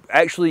 It can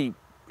actually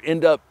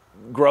end up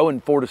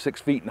growing 4 to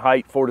 6 feet in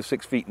height, 4 to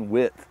 6 feet in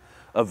width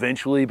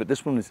eventually, but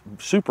this one is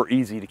super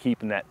easy to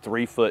keep in that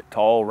 3 foot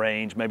tall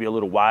range, maybe a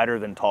little wider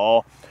than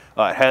tall.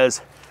 It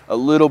has a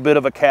little bit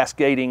of a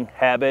cascading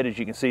habit. As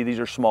you can see, these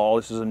are small.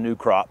 This is a new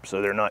crop,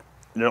 so they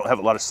don't have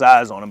a lot of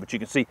size on them, but you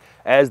can see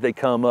as they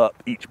come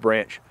up, each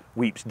branch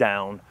weeps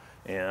down,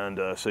 and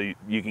so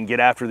you can get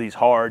after these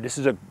hard. This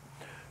is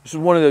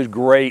one of those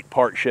great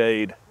part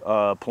shade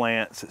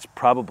plants. It's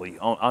probably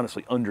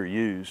honestly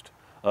underused,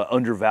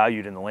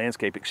 undervalued in the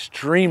landscape.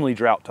 Extremely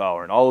drought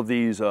tolerant. All of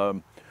these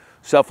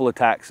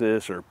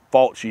Cephalotaxis or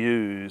false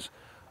yews,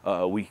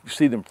 we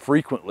see them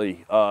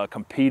frequently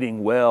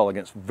competing well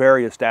against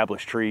very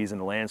established trees in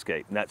the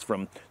landscape. And that's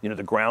from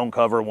the ground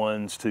cover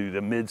ones to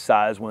the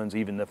mid-size ones,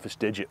 even the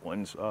fastigiate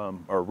ones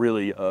are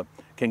really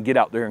can get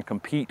out there and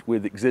compete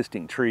with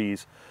existing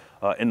trees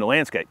in the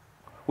landscape.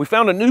 We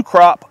found a new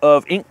crop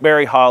of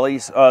inkberry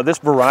hollies. This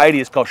variety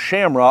is called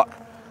Shamrock.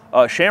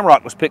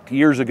 Shamrock was picked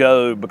years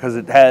ago because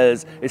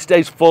it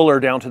stays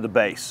fuller down to the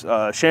base.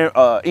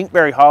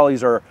 Inkberry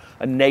hollies are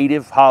a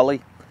native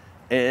holly,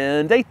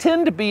 and they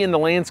tend to be in the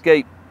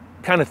landscape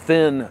kind of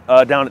thin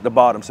down at the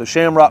bottom. So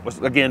Shamrock was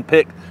again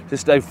picked to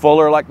stay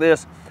fuller like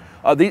this.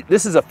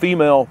 This is a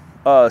female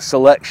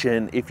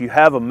selection. If you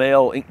have a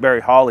male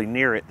inkberry holly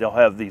near it, they'll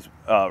have these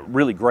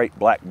really great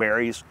black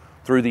berries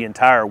through the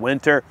entire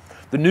winter.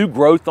 The new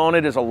growth on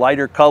it is a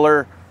lighter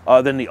color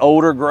than the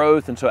older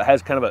growth, and so it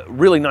has kind of a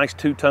really nice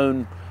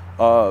two-tone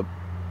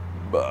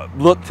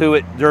look to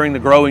it during the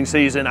growing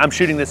season. I'm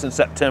shooting this in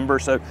September,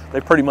 so they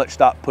pretty much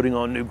stopped putting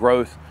on new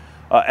growth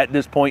at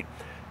this point.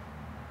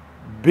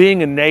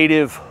 Being a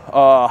native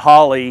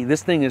holly,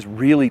 this thing is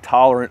really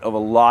tolerant of a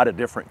lot of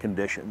different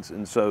conditions,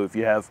 and so if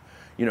you have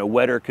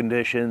wetter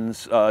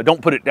conditions,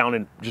 don't put it down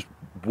in just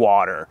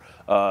water,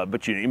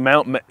 but you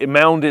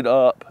mound it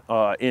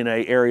up in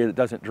an area that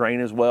doesn't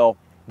drain as well.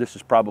 This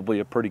is probably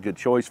a pretty good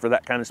choice for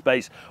that kind of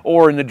space,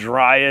 or in the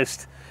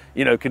driest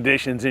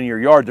conditions in your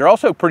yard. They're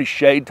also pretty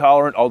shade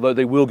tolerant, although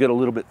they will get a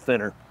little bit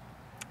thinner.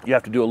 You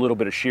have to do a little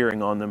bit of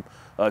shearing on them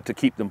to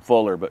keep them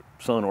fuller, but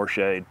sun or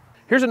shade.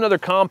 Here's another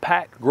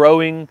compact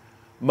growing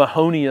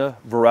Mahonia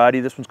variety.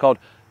 This one's called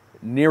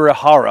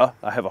Nirahara.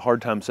 I have a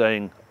hard time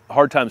saying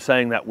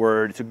that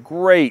word. It's a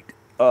great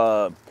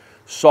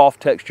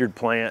soft textured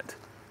plant,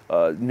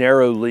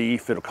 narrow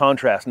leaf. It'll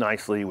contrast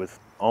nicely with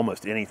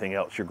almost anything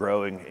else you're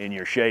growing in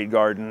your shade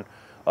garden.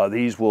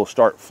 These will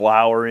start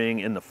flowering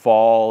in the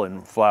fall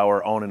and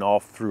flower on and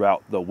off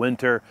throughout the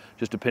winter,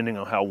 just depending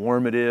on how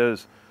warm it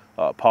is.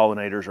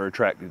 Pollinators are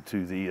attracted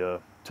to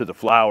the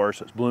flower,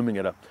 so it's blooming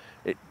at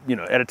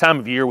a time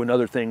of year when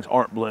other things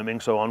aren't blooming.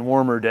 So on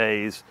warmer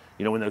days,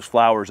 when those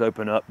flowers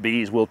open up,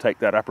 bees will take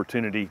that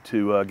opportunity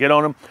to get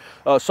on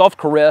them. Soft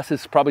Caress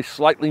is probably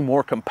slightly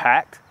more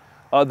compact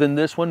than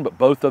this one, but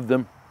both of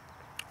them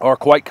are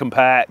quite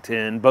compact,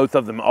 and both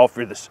of them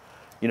offer this,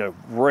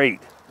 great,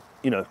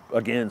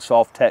 again,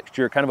 soft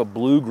texture, kind of a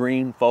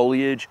blue-green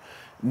foliage,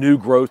 new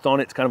growth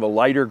on it. It's kind of a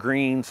lighter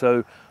green,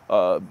 so,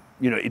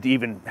 it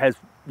even has,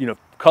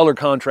 color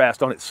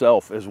contrast on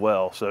itself as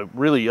well. So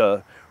really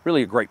a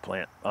great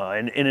plant,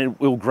 and it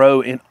will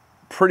grow in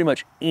pretty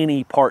much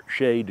any part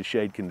shade to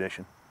shade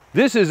condition.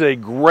 This is a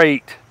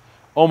great,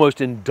 almost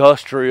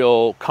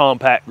industrial,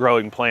 compact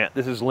growing plant.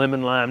 This is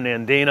Lemon Lime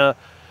Nandina.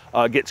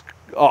 Gets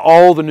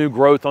all the new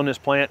growth on this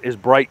plant is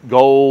bright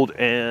gold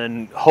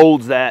and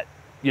holds that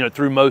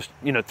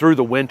through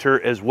the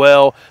winter as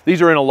well.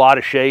 These are in a lot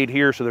of shade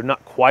here, so they're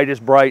not quite as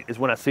bright as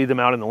when I see them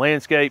out in the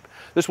landscape.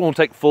 This one will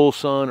take full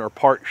sun or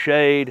part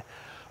shade.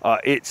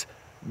 It's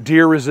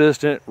deer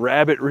resistant,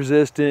 rabbit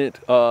resistant,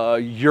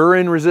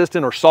 urine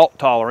resistant, or salt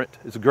tolerant.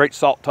 It's a great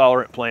salt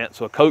tolerant plant,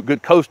 so a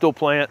good coastal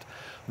plant.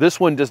 This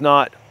one does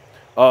not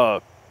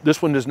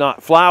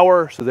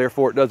flower, so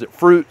therefore it doesn't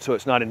fruit, so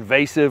it's not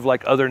invasive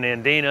like other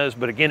Nandinas,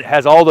 but again, it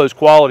has all those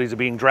qualities of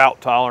being drought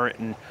tolerant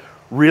and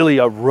really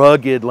a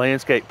rugged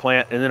landscape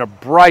plant, and then a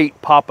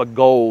bright pop of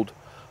gold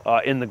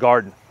in the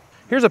garden.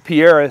 Here's a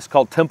Pieris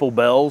called Temple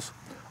Bells.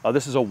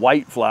 This is a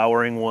white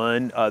flowering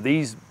one.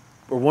 These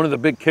are one of the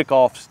big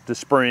kickoffs to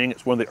spring.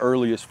 It's one of the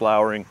earliest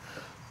flowering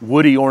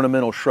woody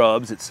ornamental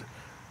shrubs. It's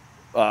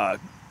a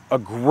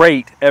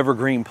great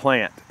evergreen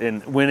plant,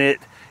 and when it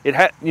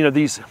had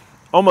these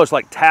almost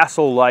like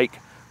tassel-like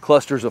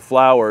clusters of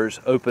flowers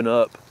open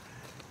up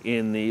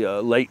in the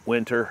late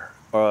winter,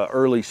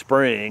 early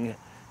spring,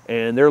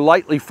 and they're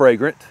lightly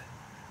fragrant.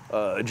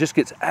 It just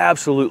gets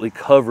absolutely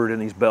covered in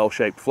these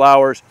bell-shaped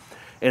flowers.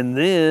 And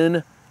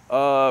then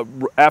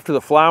after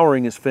the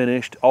flowering is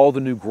finished, all the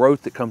new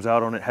growth that comes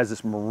out on it has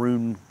this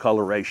maroon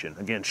coloration.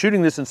 Again,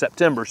 shooting this in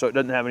September, so it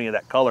doesn't have any of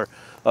that color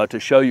to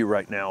show you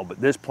right now, but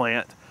this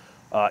plant,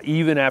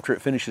 even after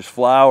it finishes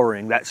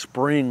flowering, that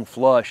spring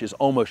flush is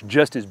almost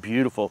just as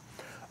beautiful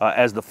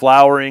as the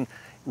flowering.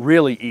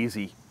 Really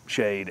easy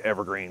shade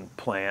evergreen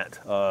plant.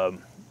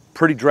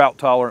 pretty drought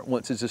tolerant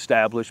once it's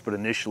established, but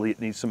initially it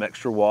needs some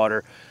extra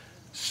water.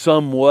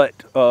 Somewhat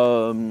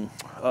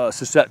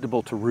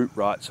susceptible to root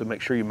rot, so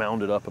make sure you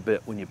mound it up a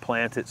bit when you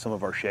plant it. Some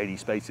of our shady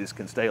spaces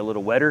can stay a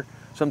little wetter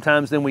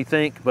sometimes than we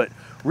think, but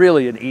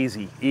really an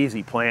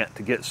easy plant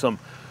to get some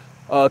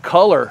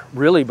color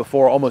really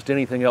before almost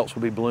anything else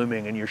will be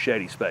blooming in your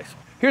shady space.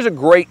 Here's a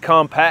great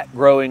compact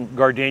growing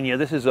gardenia.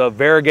 This is a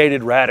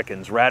variegated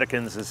radicans.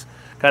 Radicans is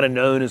kind of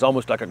known as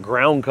almost like a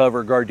ground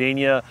cover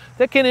gardenia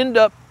that can end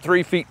up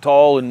 3 feet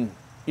tall and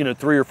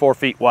 3 or 4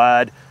 feet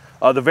wide.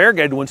 The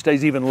variegated one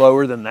stays even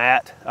lower than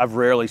that. I've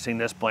rarely seen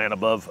this plant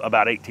above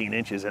about 18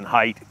 inches in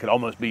height. It could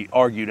almost be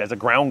argued as a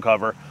ground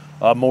cover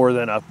more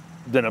than a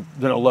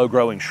low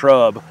growing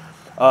shrub.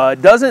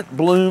 It doesn't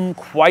bloom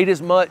quite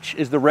as much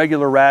as the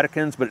regular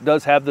radicans, but it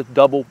does have the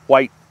double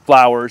white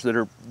flowers that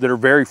are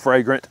very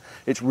fragrant.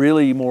 It's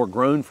really more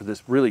grown for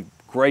this really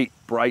great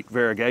bright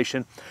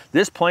variegation.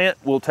 This plant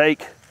will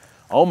take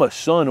almost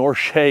sun or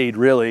shade,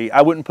 really.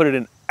 I wouldn't put it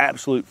in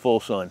absolute full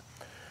sun,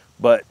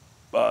 but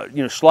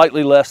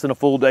slightly less than a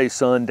full day's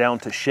sun down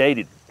to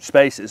shaded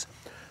spaces.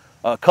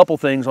 A couple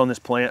things on this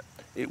plant.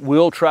 It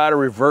will try to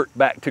revert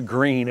back to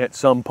green at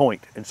some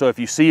point. And so if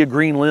you see a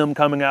green limb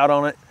coming out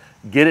on it,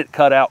 get it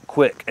cut out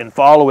quick and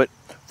follow it.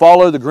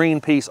 Follow the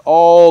green piece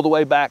all the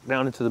way back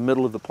down into the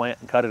middle of the plant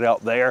and cut it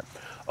out there.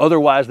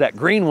 Otherwise, that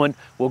green one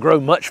will grow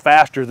much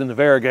faster than the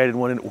variegated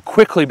one, and it will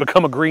quickly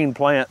become a green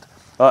plant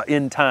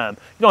in time.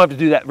 You don't have to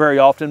do that very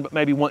often, but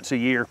maybe once a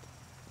year.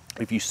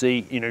 If you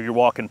see, you're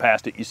walking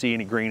past it, you see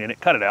any green in it,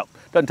 cut it out.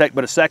 Doesn't take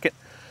but a second.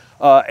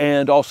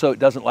 And also it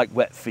doesn't like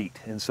wet feet.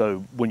 And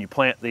so when you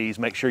plant these,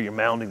 make sure you're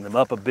mounding them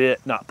up a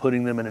bit, not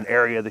putting them in an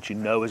area that you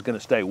know is going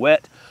to stay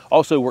wet.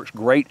 Also works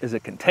great as a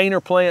container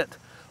plant,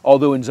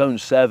 although in zone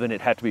 7,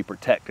 it had to be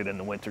protected in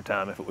the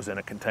wintertime if it was in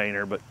a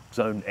container, but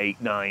zone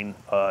 8, 9,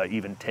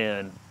 even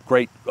 10,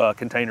 great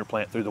container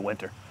plant through the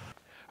winter.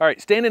 All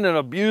right, standing in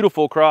a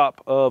beautiful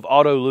crop of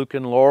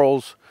autoleucon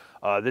laurels.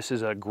 This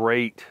is a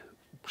great,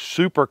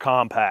 super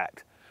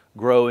compact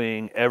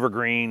growing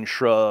evergreen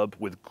shrub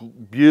with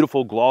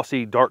beautiful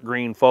glossy dark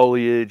green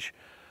foliage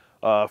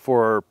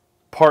for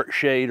part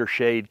shade or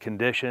shade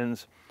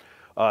conditions.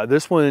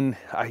 This one,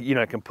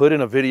 I can put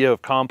in a video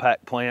of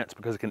compact plants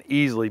because it can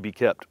easily be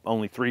kept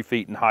only 3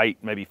 feet in height,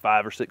 maybe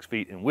 5 or 6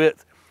 feet in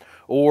width,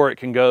 or it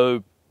can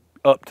go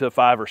up to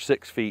 5 or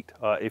 6 feet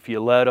if you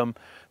let them.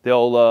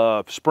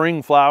 They'll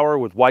spring flower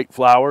with white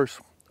flowers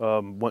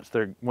once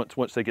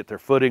they get their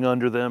footing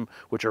under them,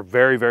 which are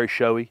very, very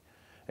showy.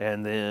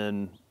 And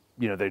then,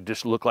 they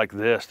just look like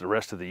this the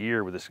rest of the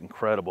year with this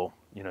incredible,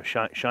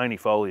 shiny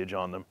foliage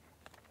on them.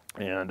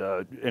 And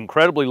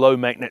incredibly low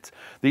maintenance.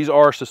 These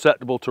are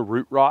susceptible to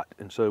root rot,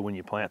 and so when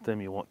you plant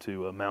them, you want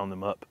to mound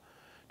them up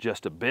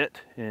just a bit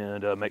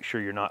and make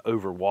sure you're not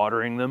over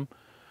watering them.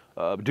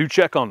 Do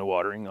check on the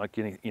watering. Like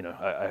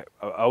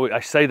I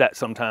say that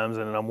sometimes,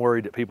 and I'm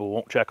worried that people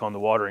won't check on the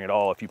watering at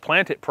all. If you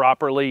plant it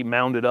properly,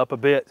 mound it up a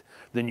bit,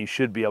 then you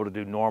should be able to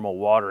do normal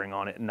watering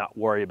on it and not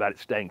worry about it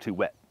staying too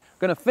wet.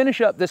 I'm going to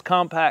finish up this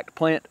compact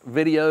plant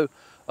video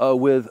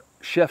with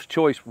Chef's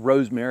Choice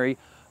rosemary.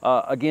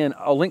 Again,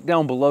 I'll link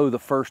down below the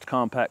first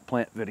compact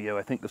plant video.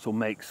 I think this will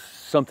make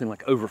something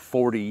like over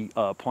 40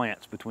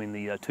 plants between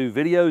the two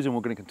videos, and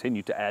we're going to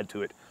continue to add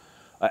to it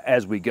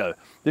as we go.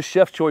 This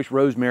Chef's Choice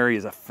rosemary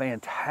is a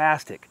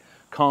fantastic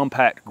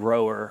compact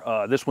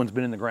grower. This one's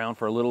been in the ground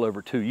for a little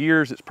over 2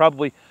 years. It's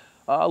probably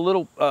a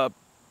little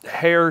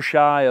hair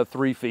shy of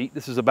 3 feet.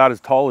 This is about as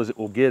tall as it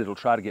will get. It'll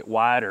try to get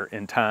wider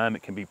in time.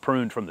 It can be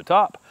pruned from the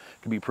top.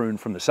 It can be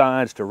pruned from the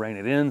sides to rein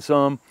it in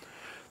some.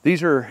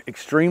 These are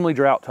extremely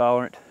drought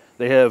tolerant.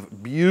 They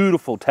have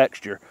beautiful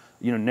texture,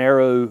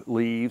 narrow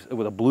leaves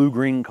with a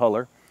blue-green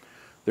color.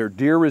 They're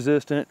deer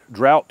resistant,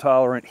 drought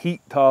tolerant,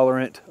 heat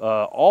tolerant,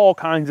 all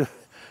kinds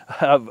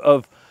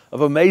of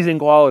amazing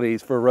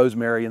qualities for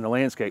rosemary in the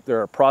landscape.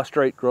 There are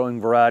prostrate growing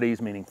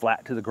varieties, meaning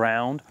flat to the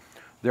ground.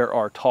 There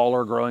are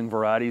taller growing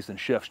varieties than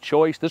Chef's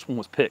Choice. This one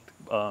was picked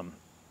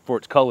for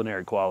its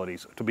culinary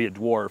qualities, to be a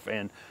dwarf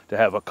and to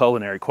have a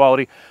culinary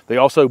quality. They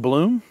also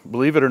bloom,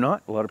 believe it or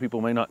not. A lot of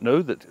people may not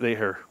know that they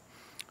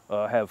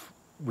have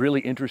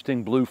really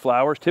interesting blue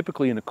flowers,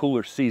 typically in the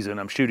cooler season.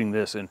 I'm shooting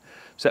this in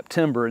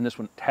September, and this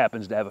one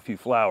happens to have a few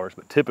flowers,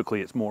 but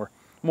typically it's more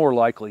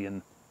likely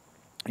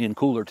in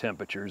cooler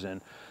temperatures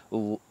and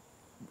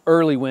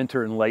early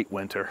winter and late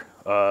winter.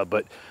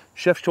 But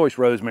Chef's Choice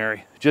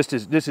rosemary, this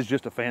is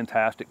just a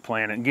fantastic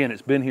plant. And again,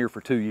 it's been here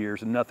for 2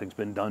 years and nothing's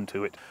been done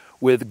to it.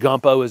 With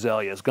gumpo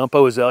azaleas.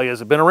 Gumpo azaleas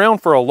have been around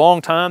for a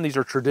long time. These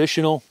are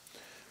traditional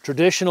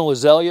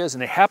azaleas,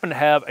 and they happen to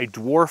have a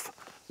dwarf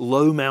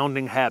low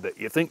mounding habit.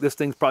 You think this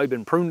thing's probably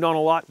been pruned on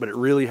a lot, but it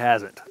really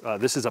hasn't.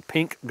 This is a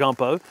pink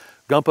gumpo.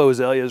 Gumpo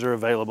azaleas are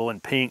available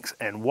in pinks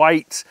and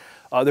whites.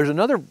 There's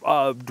another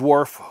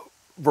dwarf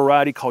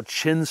variety called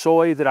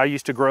chinsoy that I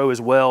used to grow as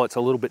well. It's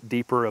a little bit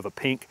deeper of a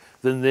pink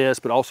than this,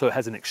 but also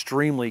has an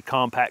extremely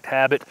compact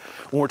habit.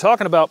 When we're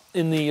talking about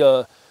in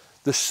the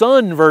The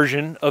sun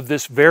version of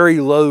this very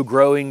low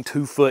growing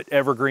 2-foot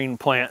evergreen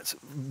plants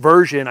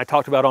version I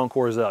talked about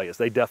encore azaleas.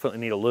 They definitely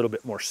need a little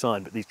bit more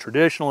sun, but these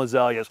traditional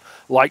azaleas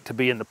like to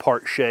be in the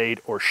part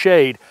shade or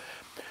shade.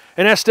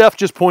 And as Steph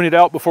just pointed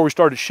out before we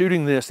started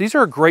shooting this, these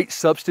are a great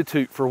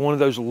substitute for one of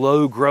those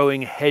low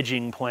growing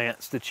hedging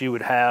plants that you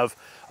would have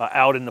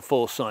out in the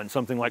full sun,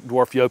 something like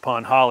dwarf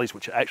Yopon hollies,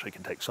 which actually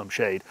can take some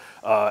shade,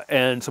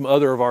 and some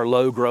other of our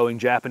low growing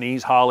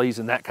Japanese hollies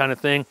and that kind of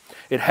thing.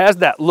 It has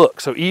that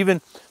look. So even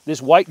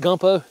this white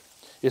gumpo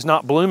is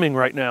not blooming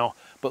right now,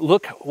 but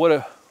look what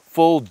a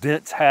full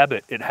dense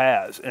habit it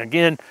has. And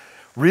again,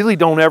 really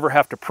don't ever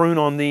have to prune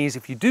on these.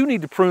 If you do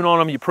need to prune on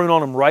them, you prune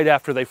on them right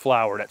after they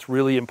flower. That's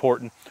really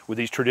important with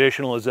these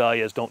traditional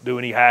azaleas. Don't do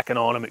any hacking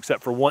on them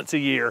except for once a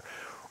year.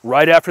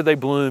 Right after they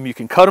bloom, you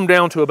can cut them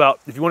down to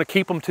about, if you want to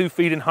keep them 2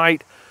 feet in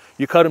height,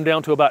 you cut them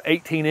down to about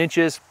 18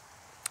 inches.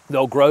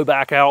 They'll grow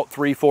back out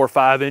 3, 4,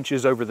 5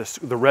 inches over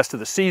the rest of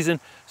the season,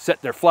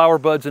 set their flower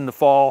buds in the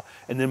fall,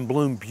 and then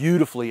bloom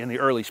beautifully in the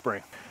early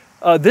spring.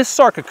 This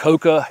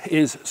Sarcococa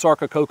is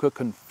Sarcococa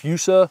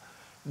confusa.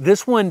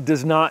 This one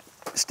does not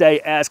stay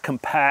as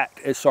compact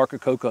as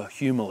Sarcococa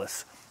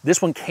humilis.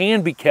 This one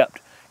can be kept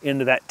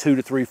into that 2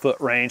 to 3 foot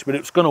range, but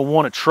it's going to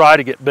want to try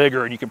to get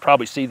bigger, and you can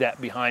probably see that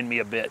behind me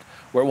a bit,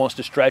 where it wants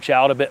to stretch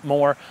out a bit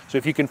more. So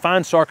if you can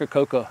find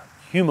Sarcococa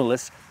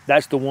humilis,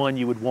 that's the one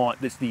you would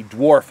want. That's the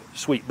dwarf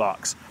sweet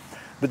box.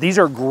 But these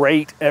are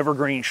great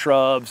evergreen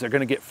shrubs. They're going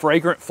to get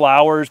fragrant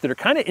flowers that are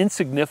kind of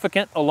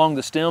insignificant along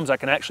the stems. I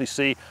can actually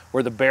see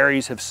where the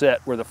berries have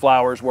set, where the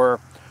flowers were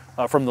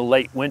from the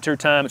late winter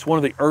time. It's one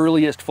of the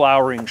earliest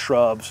flowering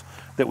shrubs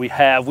that we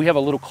have. We have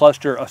a little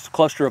cluster, a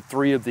cluster of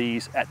 3 of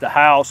these at the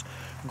house.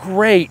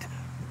 Great,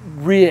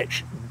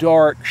 rich,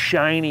 dark,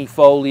 shiny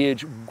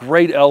foliage,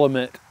 great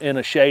element in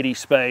a shady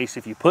space.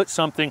 If you put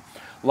something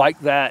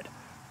like that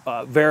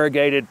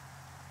variegated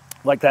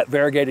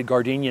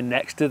gardenia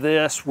next to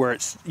this, where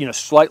it's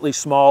slightly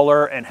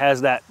smaller and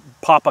has that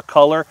pop of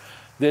color,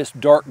 this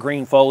dark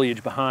green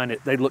foliage behind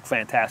it, they'd look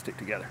fantastic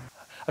together.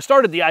 I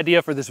started the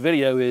idea for this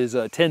video is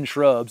 10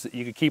 shrubs that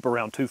you could keep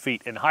around 2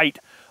 feet in height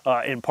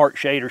in part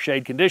shade or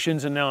shade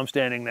conditions, and now I'm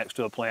standing next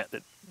to a plant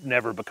that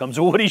never becomes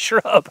a woody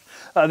shrub.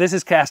 This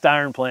is cast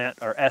iron plant,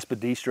 or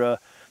aspidistra.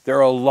 There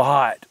are a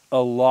lot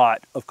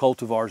of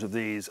cultivars of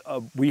these.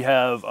 We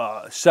have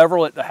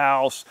several at the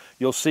house.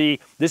 You'll see,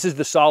 this is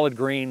the solid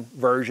green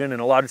version,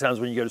 and a lot of times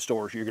when you go to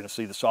stores, you're gonna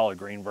see the solid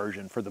green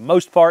version for the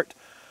most part,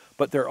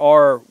 but there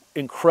are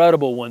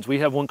incredible ones. We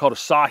have one called a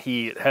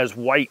Sahi. It has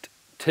white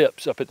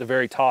tips up at the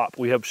very top.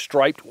 We have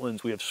striped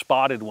ones, we have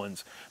spotted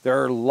ones.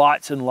 There are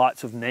lots and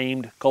lots of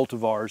named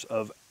cultivars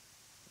of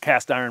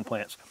cast iron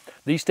plants.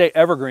 These stay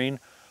evergreen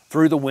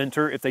through the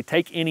winter. If they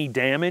take any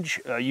damage,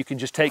 you can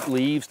just take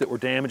leaves that were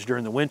damaged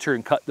during the winter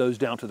and cut those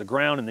down to the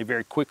ground, and they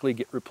very quickly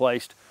get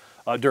replaced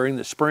during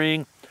the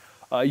spring.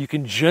 You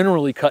can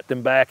generally cut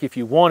them back if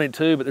you wanted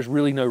to, but there's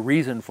really no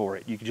reason for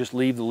it. You can just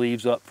leave the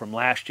leaves up from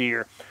last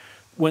year.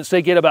 Once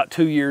they get about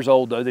 2 years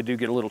old, though, they do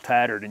get a little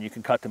tattered and you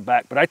can cut them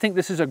back. But I think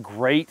this is a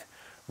great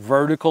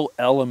vertical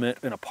element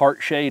in a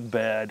part shade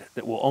bed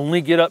that will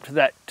only get up to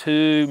that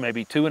 2,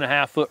 maybe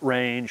 2.5 foot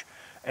range,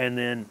 and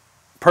then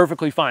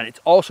perfectly fine. It's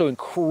also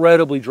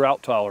incredibly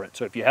drought tolerant.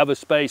 So if you have a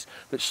space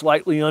that's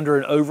slightly under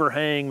an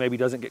overhang, maybe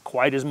doesn't get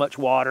quite as much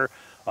water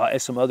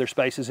as some other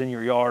spaces in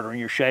your yard or in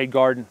your shade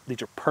garden,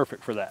 these are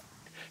perfect for that.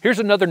 Here's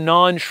another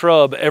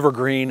non-shrub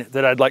evergreen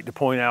that I'd like to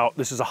point out.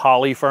 This is a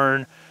holly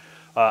fern.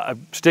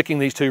 I'm sticking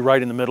these two right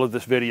in the middle of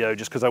this video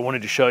just because I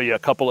wanted to show you a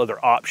couple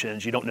other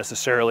options. You don't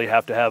necessarily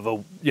have to have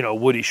a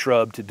woody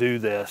shrub to do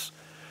this.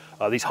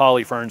 These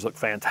holly ferns look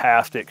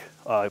fantastic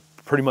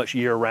pretty much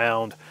year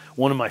round.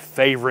 One of my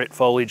favorite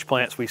foliage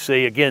plants we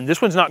see. Again,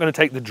 this one's not going to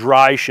take the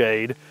dry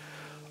shade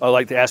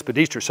like the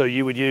aspidistra. So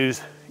you would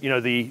use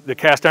the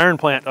cast iron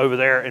plant over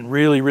there in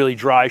really, really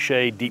dry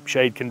shade, deep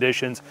shade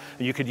conditions.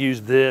 And you could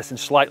use this in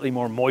slightly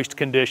more moist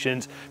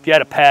conditions. If you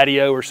had a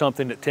patio or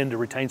something that tend to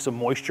retain some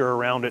moisture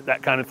around it,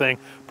 that kind of thing,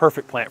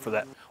 perfect plant for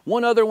that.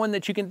 One other one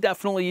that you can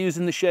definitely use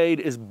in the shade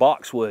is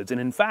boxwoods. And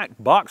in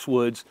fact,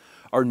 boxwoods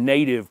are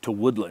native to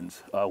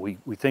woodlands.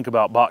 We think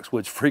about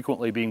boxwoods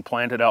frequently being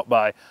planted out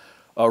by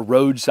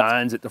road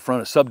signs at the front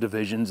of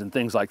subdivisions and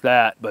things like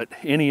that. But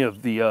any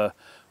of the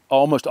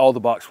almost all the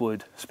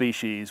boxwood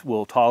species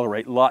will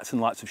tolerate lots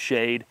and lots of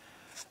shade.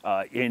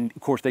 And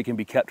of course, they can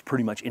be kept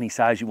pretty much any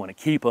size you want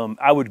to keep them.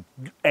 I would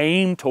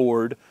aim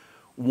toward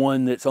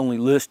one that's only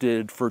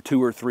listed for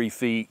 2 or 3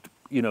 feet,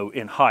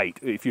 in height.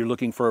 If you're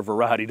looking for a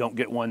variety, don't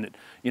get one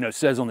that,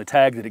 says on the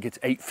tag that it gets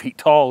 8 feet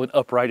tall and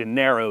upright and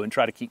narrow, and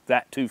try to keep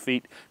that 2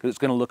 feet because it's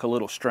going to look a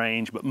little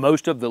strange. But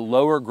most of the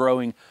lower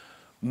growing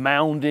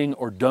mounding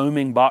or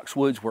doming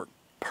boxwoods work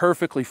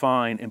perfectly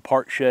fine in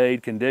part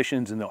shade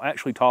conditions, and they'll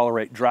actually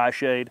tolerate dry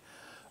shade.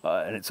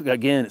 And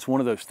it's one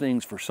of those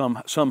things for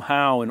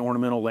somehow in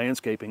ornamental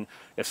landscaping,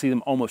 I see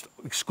them almost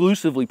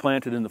exclusively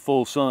planted in the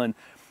full sun.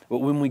 But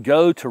when we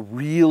go to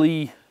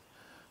really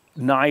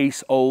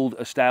nice old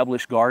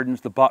established gardens,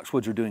 the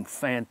boxwoods are doing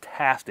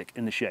fantastic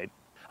in the shade.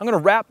 I'm going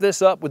to wrap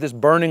this up with this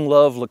Burning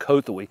Love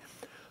Leucothoe.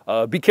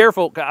 Be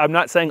careful. I'm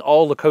not saying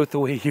all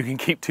Leucothoi you can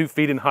keep 2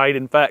 feet in height.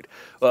 In fact,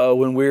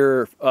 when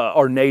we're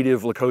our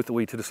native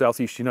Leucothoi to the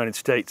southeast United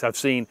States, I've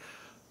seen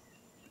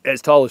as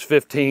tall as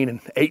 15 and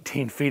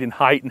 18 feet in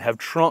height and have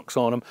trunks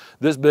on them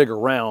this big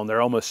around.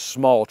 They're almost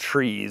small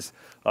trees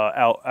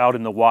out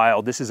in the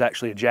wild. This is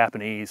actually a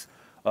Japanese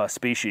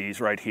species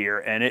right here,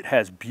 and it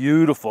has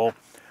beautiful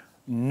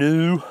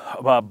new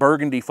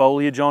burgundy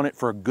foliage on it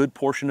for a good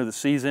portion of the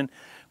season.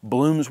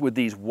 Blooms with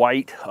these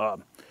white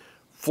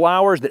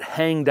flowers that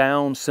hang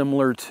down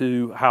similar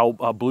to how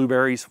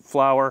blueberries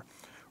flower.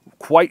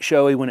 Quite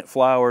showy when it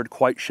flowered,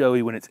 quite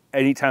showy when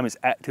anytime it's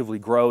actively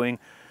growing.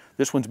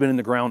 This one's been in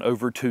the ground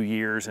over 2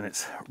 years, and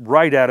it's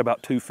right at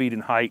about 2 feet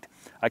in height.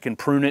 I can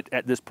prune it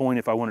at this point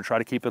if I want to try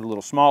to keep it a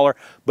little smaller,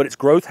 but its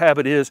growth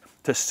habit is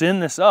to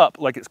send this up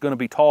like it's going to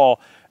be tall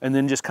and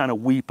then just kind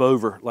of weep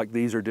over like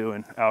these are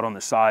doing out on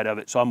the side of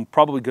it. So I'm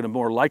probably going to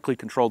more likely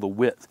control the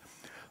width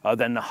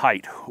than the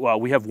height. Well,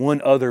 we have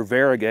one other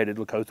variegated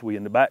Leucothoi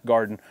in the back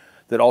garden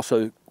that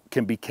also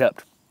can be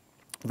kept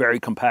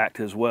very compact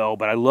as well.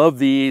 But I love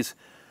these.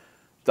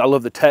 I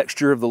love the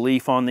texture of the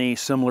leaf on these,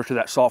 similar to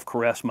that soft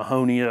caress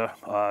Mahonia.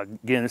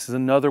 Again, this is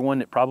another one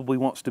that probably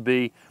wants to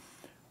be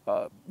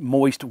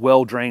moist,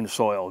 well-drained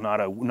soil, not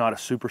a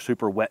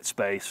super wet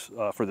space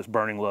for this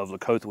burning love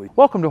Leucothoi.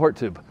 Welcome to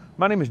HortTube.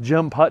 My name is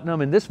Jim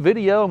Putnam. In this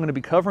video, I'm going to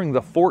be covering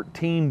the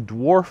 14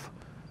 dwarf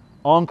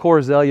Encore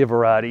azalea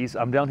varieties.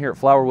 I'm down here at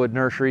Flowerwood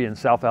Nursery in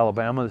South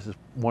Alabama. This is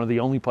one of the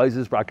only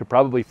places where I could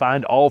probably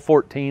find all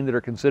 14 that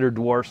are considered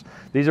dwarfs.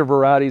 These are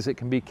varieties that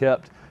can be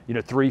kept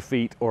 3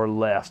 feet or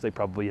less. They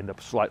probably end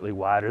up slightly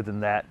wider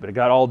than that, but it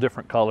got all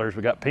different colors.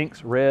 We got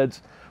pinks,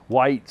 reds,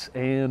 whites,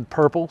 and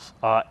purples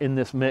in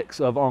this mix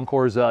of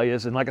Encore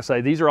azaleas. And like I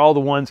say, these are all the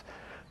ones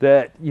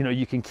that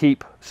you can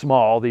keep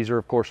small. These are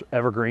of course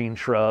evergreen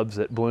shrubs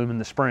that bloom in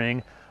the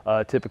spring.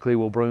 Typically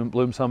will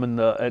bloom some in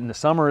the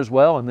summer as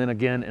well, and then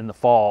again in the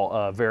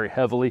fall very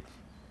heavily.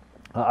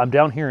 I'm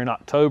down here in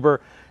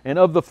October, and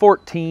of the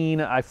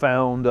 14 I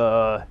found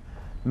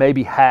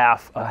maybe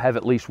half have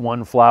at least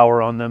one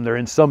flower on them. They're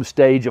in some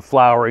stage of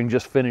flowering,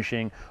 just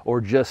finishing or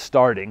just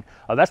starting.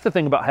 That's the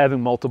thing about having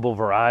multiple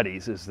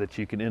varieties, is that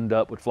you can end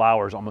up with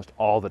flowers almost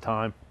all the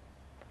time.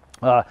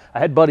 I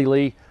had Buddy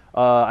Lee.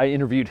 I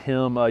interviewed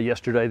him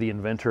yesterday, the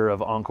inventor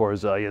of Encore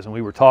azaleas, and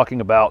we were talking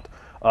about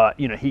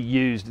he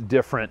used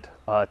different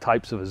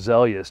types of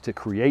azaleas to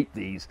create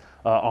these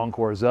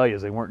Encore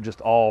azaleas. They weren't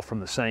just all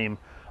from the same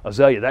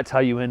azalea. That's how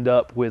you end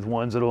up with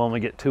ones that will only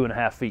get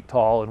 2.5 feet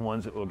tall and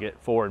ones that will get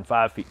 4 and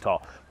 5 feet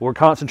tall. We're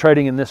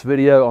concentrating in this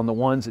video on the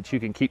ones that you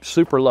can keep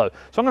super low.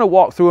 So I'm going to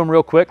walk through them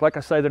real quick. Like I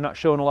say, they're not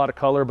showing a lot of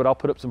color, but I'll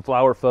put up some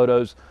flower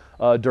photos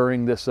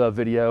during this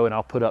video, and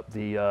I'll put up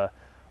the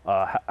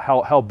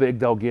how big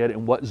they'll get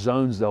and what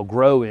zones they'll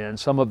grow in.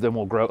 Some of them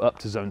will grow up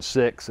to zone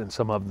 6, and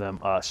some of them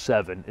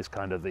 7 is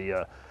kind of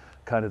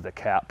the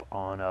cap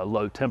on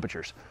low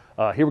temperatures.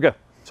 Here we go.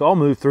 So I'll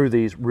move through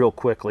these real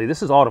quickly.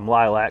 This is autumn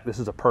lilac. This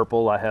is a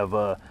purple. I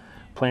have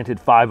planted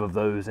 5 of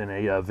those in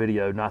a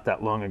video not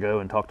that long ago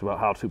and talked about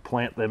how to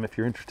plant them. If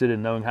you're interested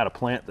in knowing how to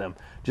plant them,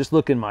 just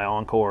look in my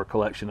Encore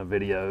collection of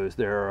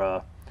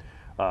videos.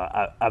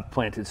 I've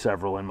planted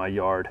several in my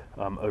yard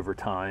over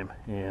time,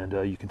 and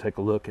you can take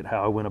a look at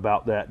how I went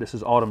about that. This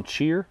is Autumn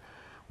Cheer,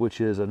 which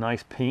is a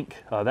nice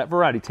pink. That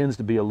variety tends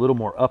to be a little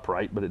more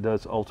upright, but it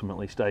does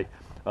ultimately stay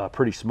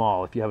pretty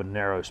small. If you have a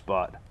narrow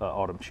spot,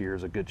 Autumn Cheer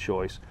is a good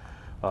choice.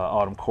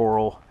 Autumn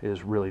Coral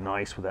is really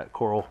nice with that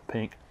coral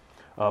pink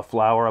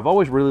flower. I've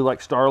always really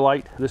liked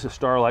Starlight. This is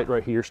Starlight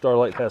right here.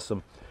 Starlight has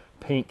some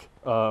pink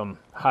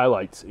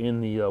highlights in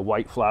the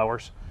white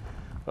flowers.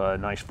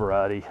 Nice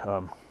variety,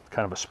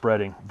 kind of a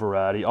spreading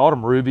variety.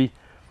 Autumn Ruby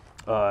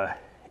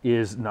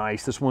is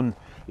nice. This one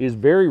is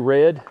very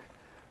red,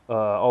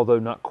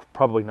 although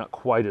probably not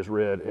quite as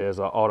red as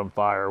Autumn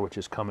Fire, which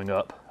is coming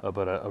up,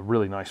 but a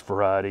really nice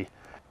variety.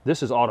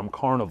 This is Autumn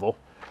Carnival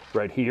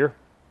right here,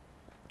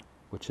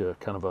 which is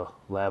kind of a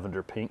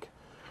lavender pink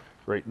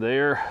right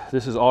there.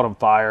 This is Autumn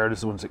Fire.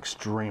 This one's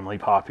extremely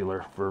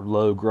popular for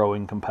low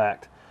growing,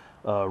 compact,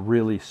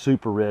 really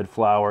super red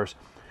flowers.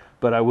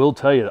 But I will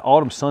tell you that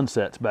Autumn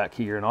Sunset's back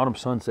here, and Autumn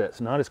Sunset's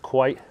not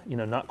quite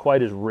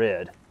as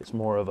red. It's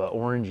more of a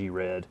orangey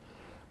red.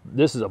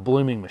 This is a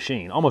blooming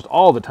machine. Almost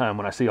all the time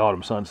when I see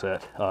Autumn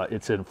Sunset,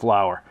 it's in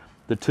flower.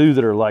 The two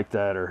that are like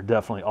that are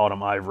definitely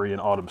Autumn Ivory and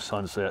Autumn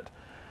Sunset.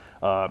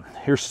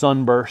 Here's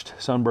Sunburst.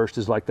 Sunburst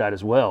is like that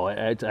as well.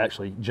 It's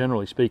actually,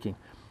 generally speaking,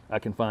 I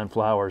can find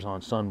flowers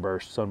on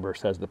Sunburst.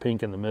 Sunburst has the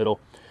pink in the middle.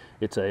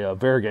 It's a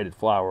variegated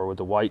flower with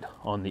the white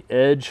on the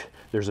edge.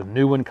 There's a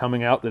new one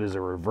coming out that is a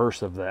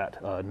reverse of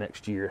that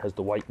next year. It has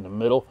the white in the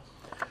middle.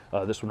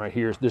 This one right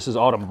here, this is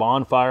Autumn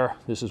Bonfire.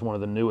 This is one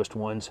of the newest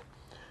ones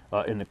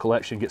in the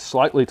collection. Gets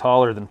slightly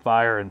taller than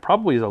Fire and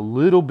probably is a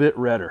little bit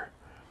redder.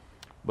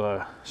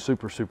 But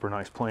super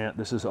nice plant.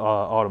 This is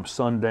Autumn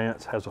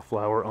Sundance, has a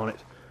flower on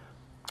it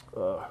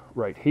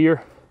right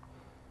here.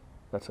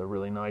 That's a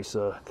really nice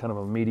kind of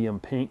a medium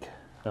pink.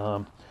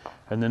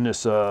 And then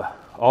this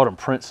Autumn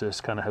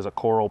Princess kind of has a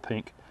coral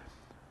pink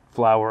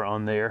flower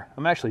on there.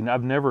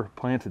 I've never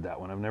planted that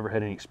one. I've never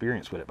had any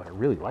experience with it, but I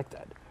really like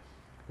that.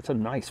 It's a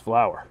nice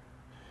flower.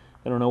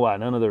 I don't know why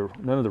none of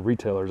the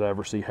retailers I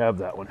ever see have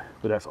that one,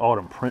 but that's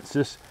Autumn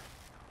Princess.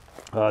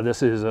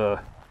 This is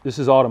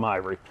Autumn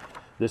Ivory.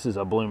 This is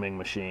a blooming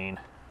machine.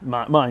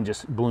 Mine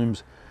just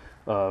blooms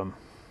for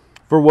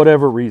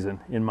whatever reason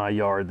in my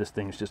yard. This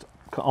thing's just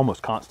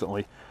almost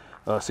constantly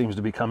seems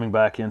to be coming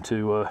back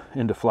into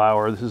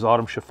flower. This is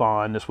Autumn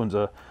Chiffon. This one's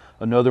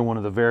another one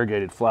of the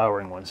variegated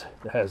flowering ones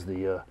that has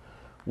the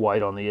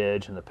white on the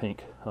edge and the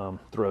pink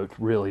throat.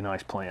 Really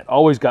nice plant.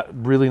 Always got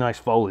really nice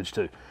foliage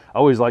too. I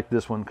always like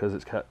this one because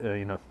it's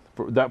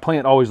that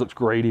plant always looks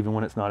great even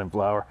when it's not in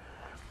flower.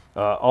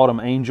 Autumn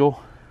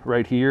Angel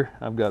right here.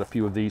 I've got a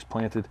few of these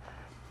planted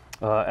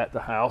at the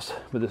house,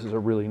 but this is a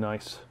really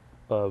nice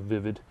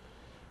vivid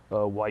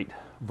white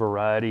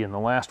variety. And the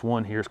last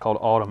one here is called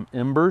Autumn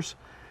Embers,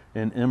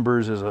 and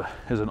Embers is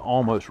an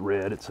almost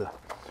red. It's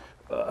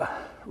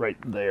right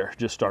there,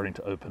 just starting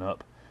to open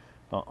up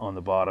on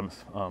the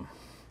bottoms.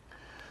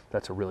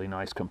 That's a really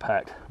nice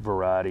compact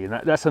variety, and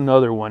that's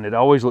another one that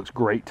always looks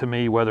great to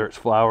me whether it's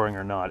flowering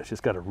or not. It's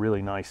just got a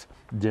really nice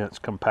dense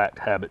compact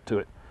habit to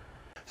it.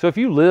 So if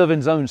you live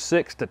in zone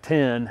 6 to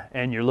 10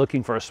 and you're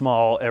looking for a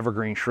small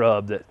evergreen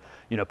shrub that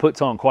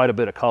puts on quite a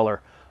bit of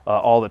color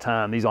all the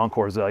time, these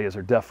Encore azaleas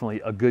are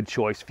definitely a good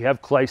choice. If you have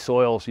clay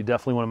soils, you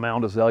definitely want to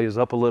mound azaleas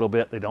up a little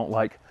bit. They don't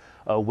like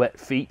wet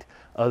feet.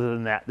 Other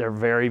than that, they're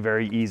very,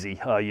 very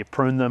easy. You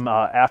prune them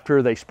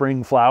after they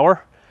spring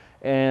flower,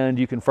 and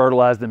you can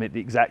fertilize them at the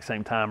exact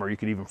same time, or you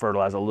could even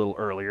fertilize a little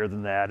earlier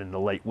than that in the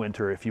late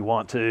winter if you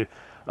want to.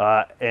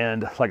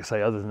 And like I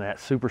say, other than that,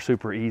 super,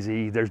 super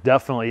easy. There's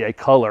definitely a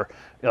color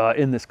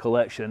in this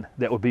collection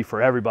that would be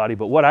for everybody.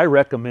 But what I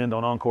recommend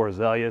on Encore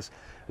azaleas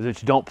is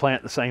that you don't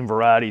plant the same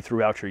variety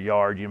throughout your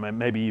yard.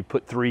 Maybe you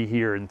put 3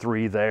 here and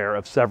 3 there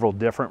of several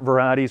different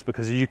varieties,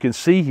 because as you can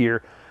see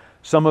here,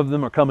 some of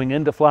them are coming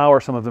into flower,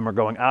 some of them are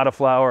going out of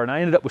flower. And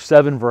I ended up with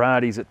 7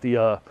 varieties at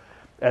the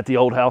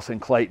old house in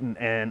Clayton,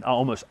 and I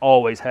almost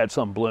always had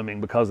some blooming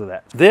because of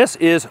that. This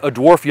is a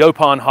dwarf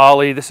Yaupon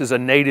holly. This is a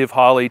native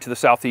holly to the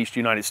southeast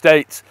United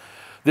States.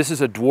 This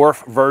is a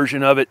dwarf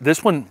version of it.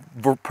 This one,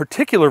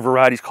 particular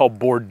variety is called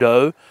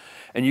Bordeaux,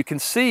 and you can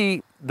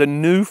see the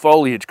new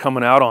foliage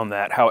coming out on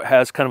that, how it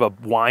has kind of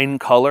a wine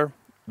color.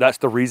 That's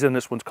the reason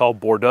this one's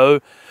called Bordeaux.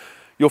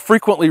 You'll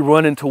frequently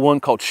run into one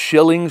called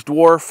Schilling's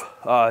dwarf.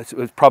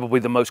 It's probably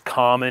the most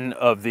common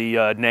of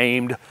the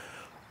named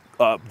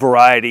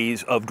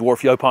varieties of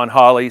dwarf Yaupon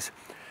hollies.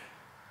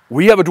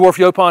 We have a dwarf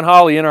Yaupon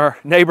holly in our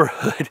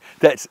neighborhood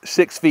that's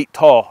 6 feet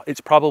tall.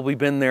 It's probably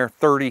been there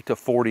 30 to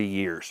 40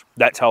 years.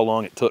 That's how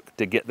long it took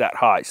to get that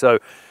high. So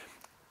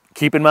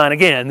keep in mind,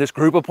 again, this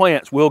group of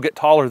plants will get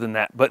taller than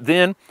that. But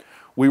then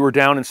we were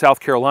down in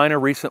South Carolina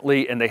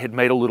recently, and they had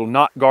made a little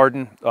knot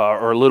garden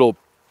or a little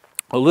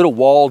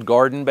walled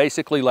garden,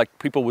 basically like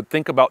people would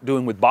think about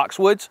doing with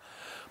boxwoods,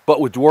 but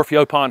with dwarf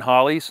Yaupon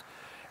hollies.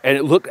 And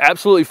it looked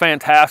absolutely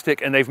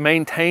fantastic, and they've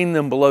maintained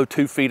them below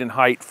 2 feet in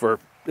height for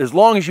as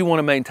long as you want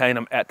to maintain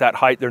them at that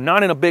height. They're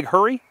not in a big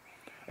hurry,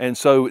 and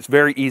so it's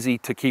very easy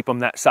to keep them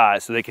that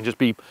size. So they can just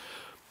be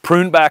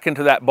pruned back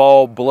into that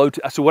ball below.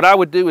 So what I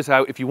would do is,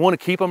 if you want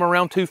to keep them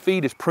around 2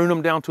 feet, is prune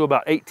them down to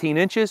about 18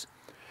 inches,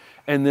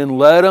 and then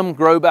let them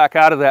grow back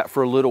out of that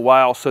for a little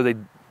while, so they,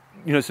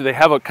 so they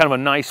have a kind of a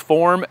nice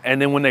form.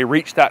 And then when they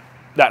reach that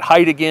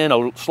height again,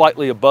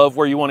 slightly above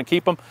where you want to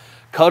keep them,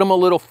 cut them a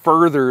little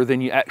further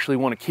than you actually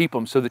want to keep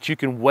them, so that you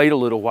can wait a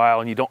little while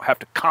and you don't have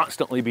to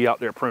constantly be out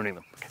there pruning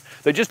them.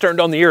 They just turned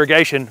on the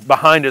irrigation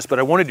behind us, but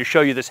I wanted to show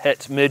you this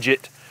Hetz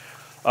Midget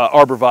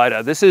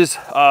arborvitae. This is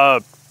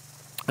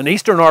an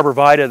eastern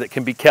arborvitae that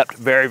can be kept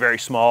very, very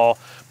small.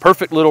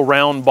 Perfect little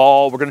round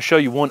ball. We're going to show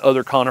you one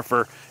other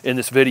conifer in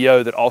this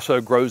video that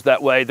also grows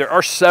that way. There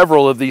are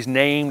several of these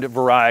named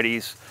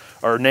varieties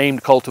or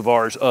named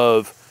cultivars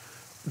of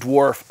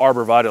dwarf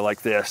arborvitae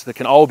like this that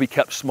can all be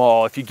kept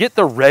small. If you get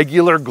the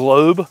regular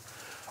globe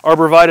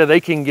arborvitae, they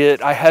can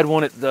get, I had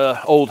one at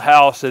the old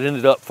house that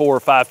ended up 4 or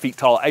 5 feet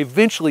tall. I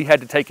eventually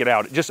had to take it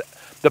out.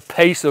 The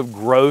pace of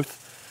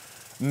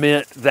growth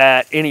meant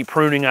that any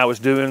pruning I was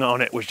doing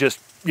on it was just,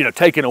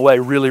 taken away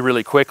really,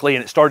 really quickly,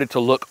 and it started to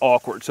look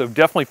awkward. So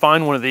definitely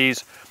find one of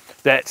these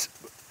that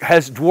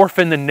has dwarf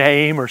in the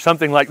name or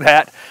something like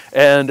that,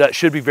 and it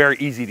should be very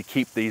easy to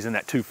keep these in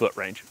that 2 foot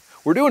range.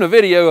 We're doing a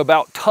video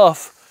about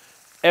tough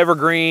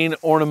evergreen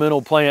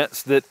ornamental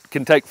plants that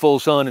can take full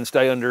sun and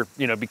stay under,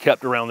 be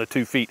kept around the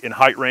 2 feet in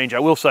height range. I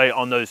will say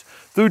on those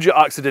Thuja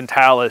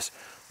occidentalis,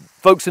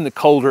 folks in the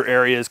colder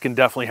areas can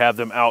definitely have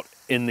them out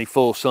in the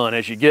full sun.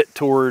 As you get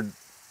toward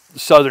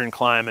southern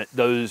climate,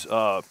 those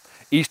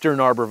eastern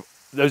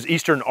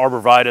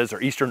arborvitaes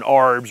or eastern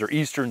arbs or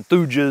eastern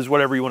thujas,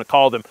 whatever you want to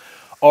call them,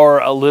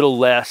 are a little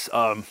less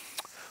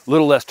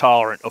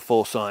tolerant of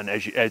full sun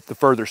as the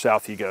further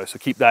south you go. So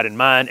keep that in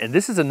mind. And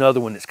this is another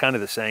one that's kind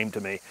of the same to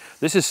me.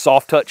 This is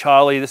soft touch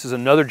holly. This is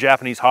another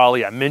Japanese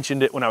holly. I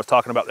mentioned it when I was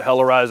talking about the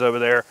Hellerise over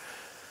there.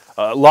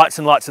 Lots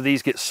and lots of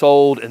these get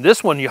sold, and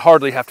this one you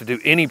hardly have to do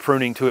any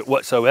pruning to it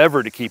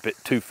whatsoever to keep it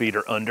 2 feet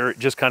or under. It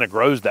just kind of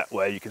grows that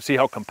way. You can see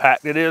how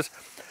compact it is.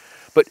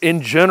 But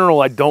in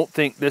general, I don't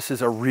think this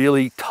is a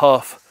really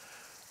tough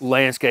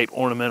landscape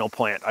ornamental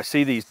plant. I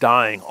see these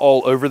dying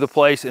all over the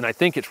place, and I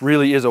think it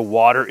really is a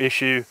water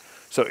issue.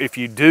 So if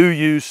you do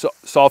use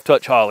soft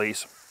touch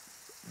hollies,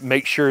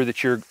 make sure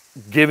that you're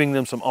giving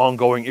them some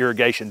ongoing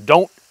irrigation.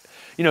 Don't,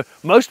 you know,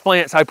 most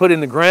plants I put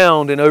in the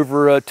ground, and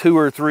over a 2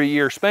 or 3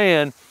 year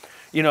span,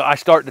 you know, I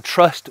start to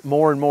trust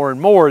more and more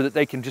and more that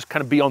they can just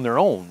kind of be on their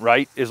own,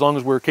 right? As long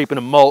as we're keeping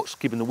them mulched,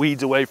 keeping the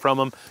weeds away from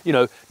them, you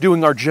know,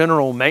 doing our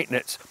general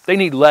maintenance, they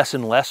need less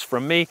and less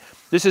from me.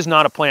 This is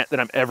not a plant that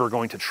I'm ever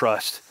going to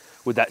trust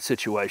with that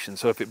situation.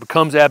 So if it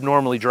becomes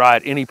abnormally dry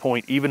at any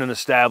point, even an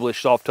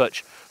established soft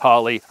touch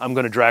holly, I'm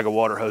going to drag a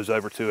water hose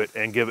over to it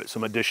and give it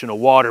some additional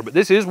water. But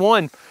this is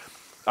one,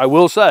 I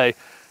will say,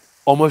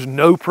 almost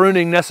no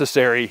pruning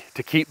necessary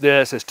to keep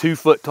this as 2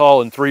 foot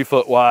tall and 3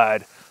 foot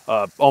wide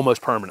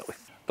almost permanently.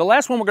 The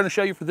last one we're going to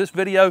show you for this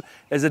video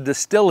is a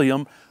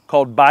Distilleum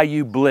called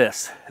Bayou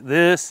Bliss.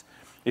 This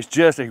is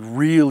just a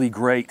really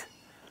great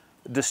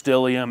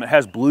Distilleum. It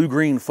has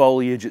blue-green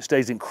foliage. It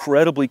stays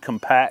incredibly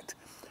compact.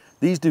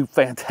 These do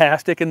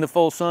fantastic in the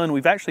full sun.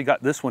 We've actually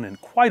got this one in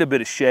quite a bit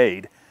of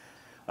shade.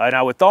 And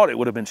I would thought it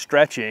would have been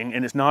stretching,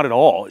 and it's not at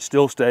all. It's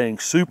still staying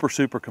super,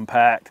 super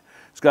compact.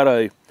 It's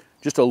got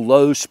just a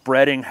low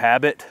spreading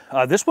habit.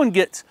 This one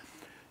gets,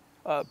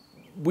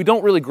 we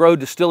don't really grow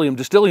Distilleum.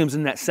 Distilleum's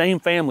in that same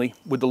family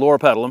with the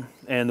Loropetalum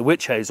and the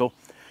witch hazel,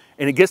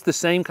 and it gets the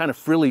same kind of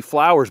frilly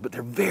flowers, but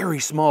they're very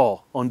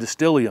small on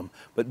Distilleum.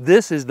 But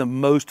this is the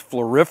most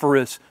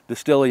floriferous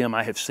Distilleum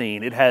I have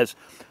seen. It has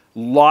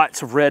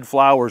lots of red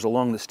flowers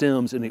along the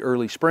stems in the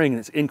early spring,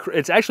 and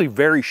it's actually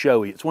very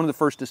showy. It's one of the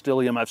first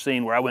Distilleum I've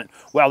seen where I went,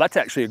 wow, that's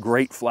actually a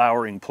great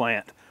flowering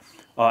plant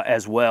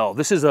as well.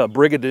 This is a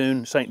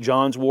Brigadoon St.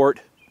 John's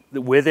wort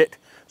with it.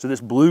 So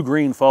this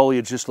blue-green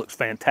foliage just looks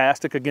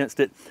fantastic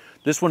against it.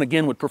 This one,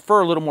 again, would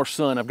prefer a little more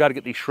sun. I've got to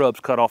get these shrubs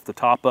cut off the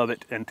top of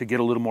it and to get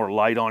a little more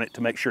light on it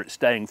to make sure it's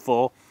staying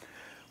full.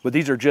 But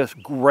these are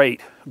just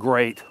great,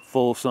 great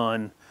full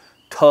sun,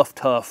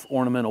 tough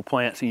ornamental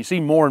plants. And you see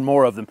more and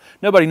more of them.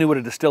 Nobody knew what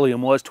a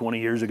Distilleum was 20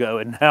 years ago,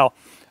 and now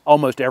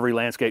almost every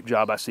landscape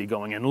job I see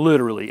going in,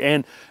 literally.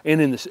 And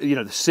in the, you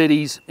know, the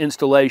cities,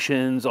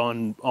 installations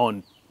on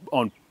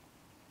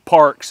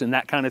parks and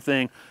that kind of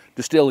thing.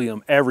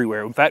 Distilleum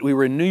everywhere. In fact, we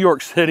were in New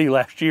York City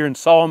last year and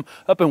saw them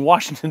up in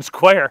Washington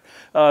Square.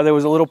 There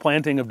was a little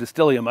planting of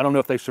Distilleum. I don't know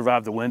if they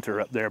survived the winter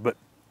up there, but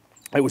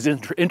it was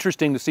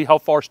interesting to see how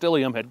far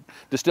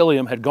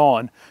Distilleum had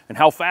gone and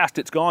how fast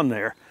it's gone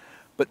there.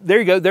 But there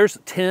you go. There's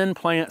 10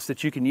 plants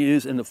that you can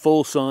use in the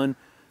full sun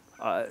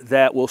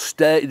that will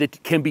stay,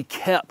 that can be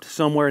kept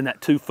somewhere in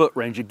that 2 foot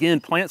range. Again,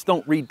 plants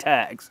don't read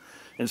tags.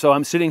 And so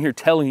I'm sitting here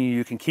telling you,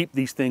 you can keep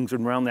these things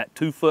around that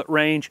 2 foot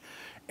range.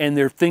 And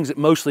they're things that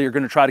mostly are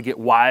going to try to get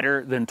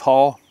wider than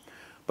tall,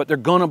 but they're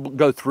going to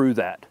go through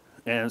that.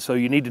 And so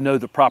you need to know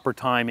the proper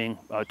timing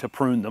to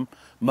prune them.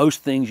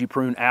 Most things you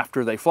prune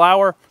after they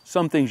flower.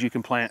 Some things you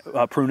can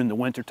prune in the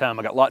wintertime.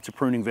 I got lots of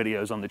pruning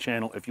videos on the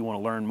channel if you want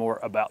to learn more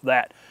about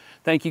that.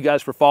 Thank you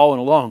guys for following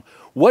along.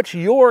 What's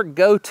your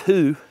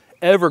go-to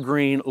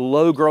evergreen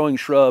low-growing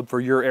shrub for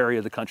your area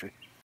of the country?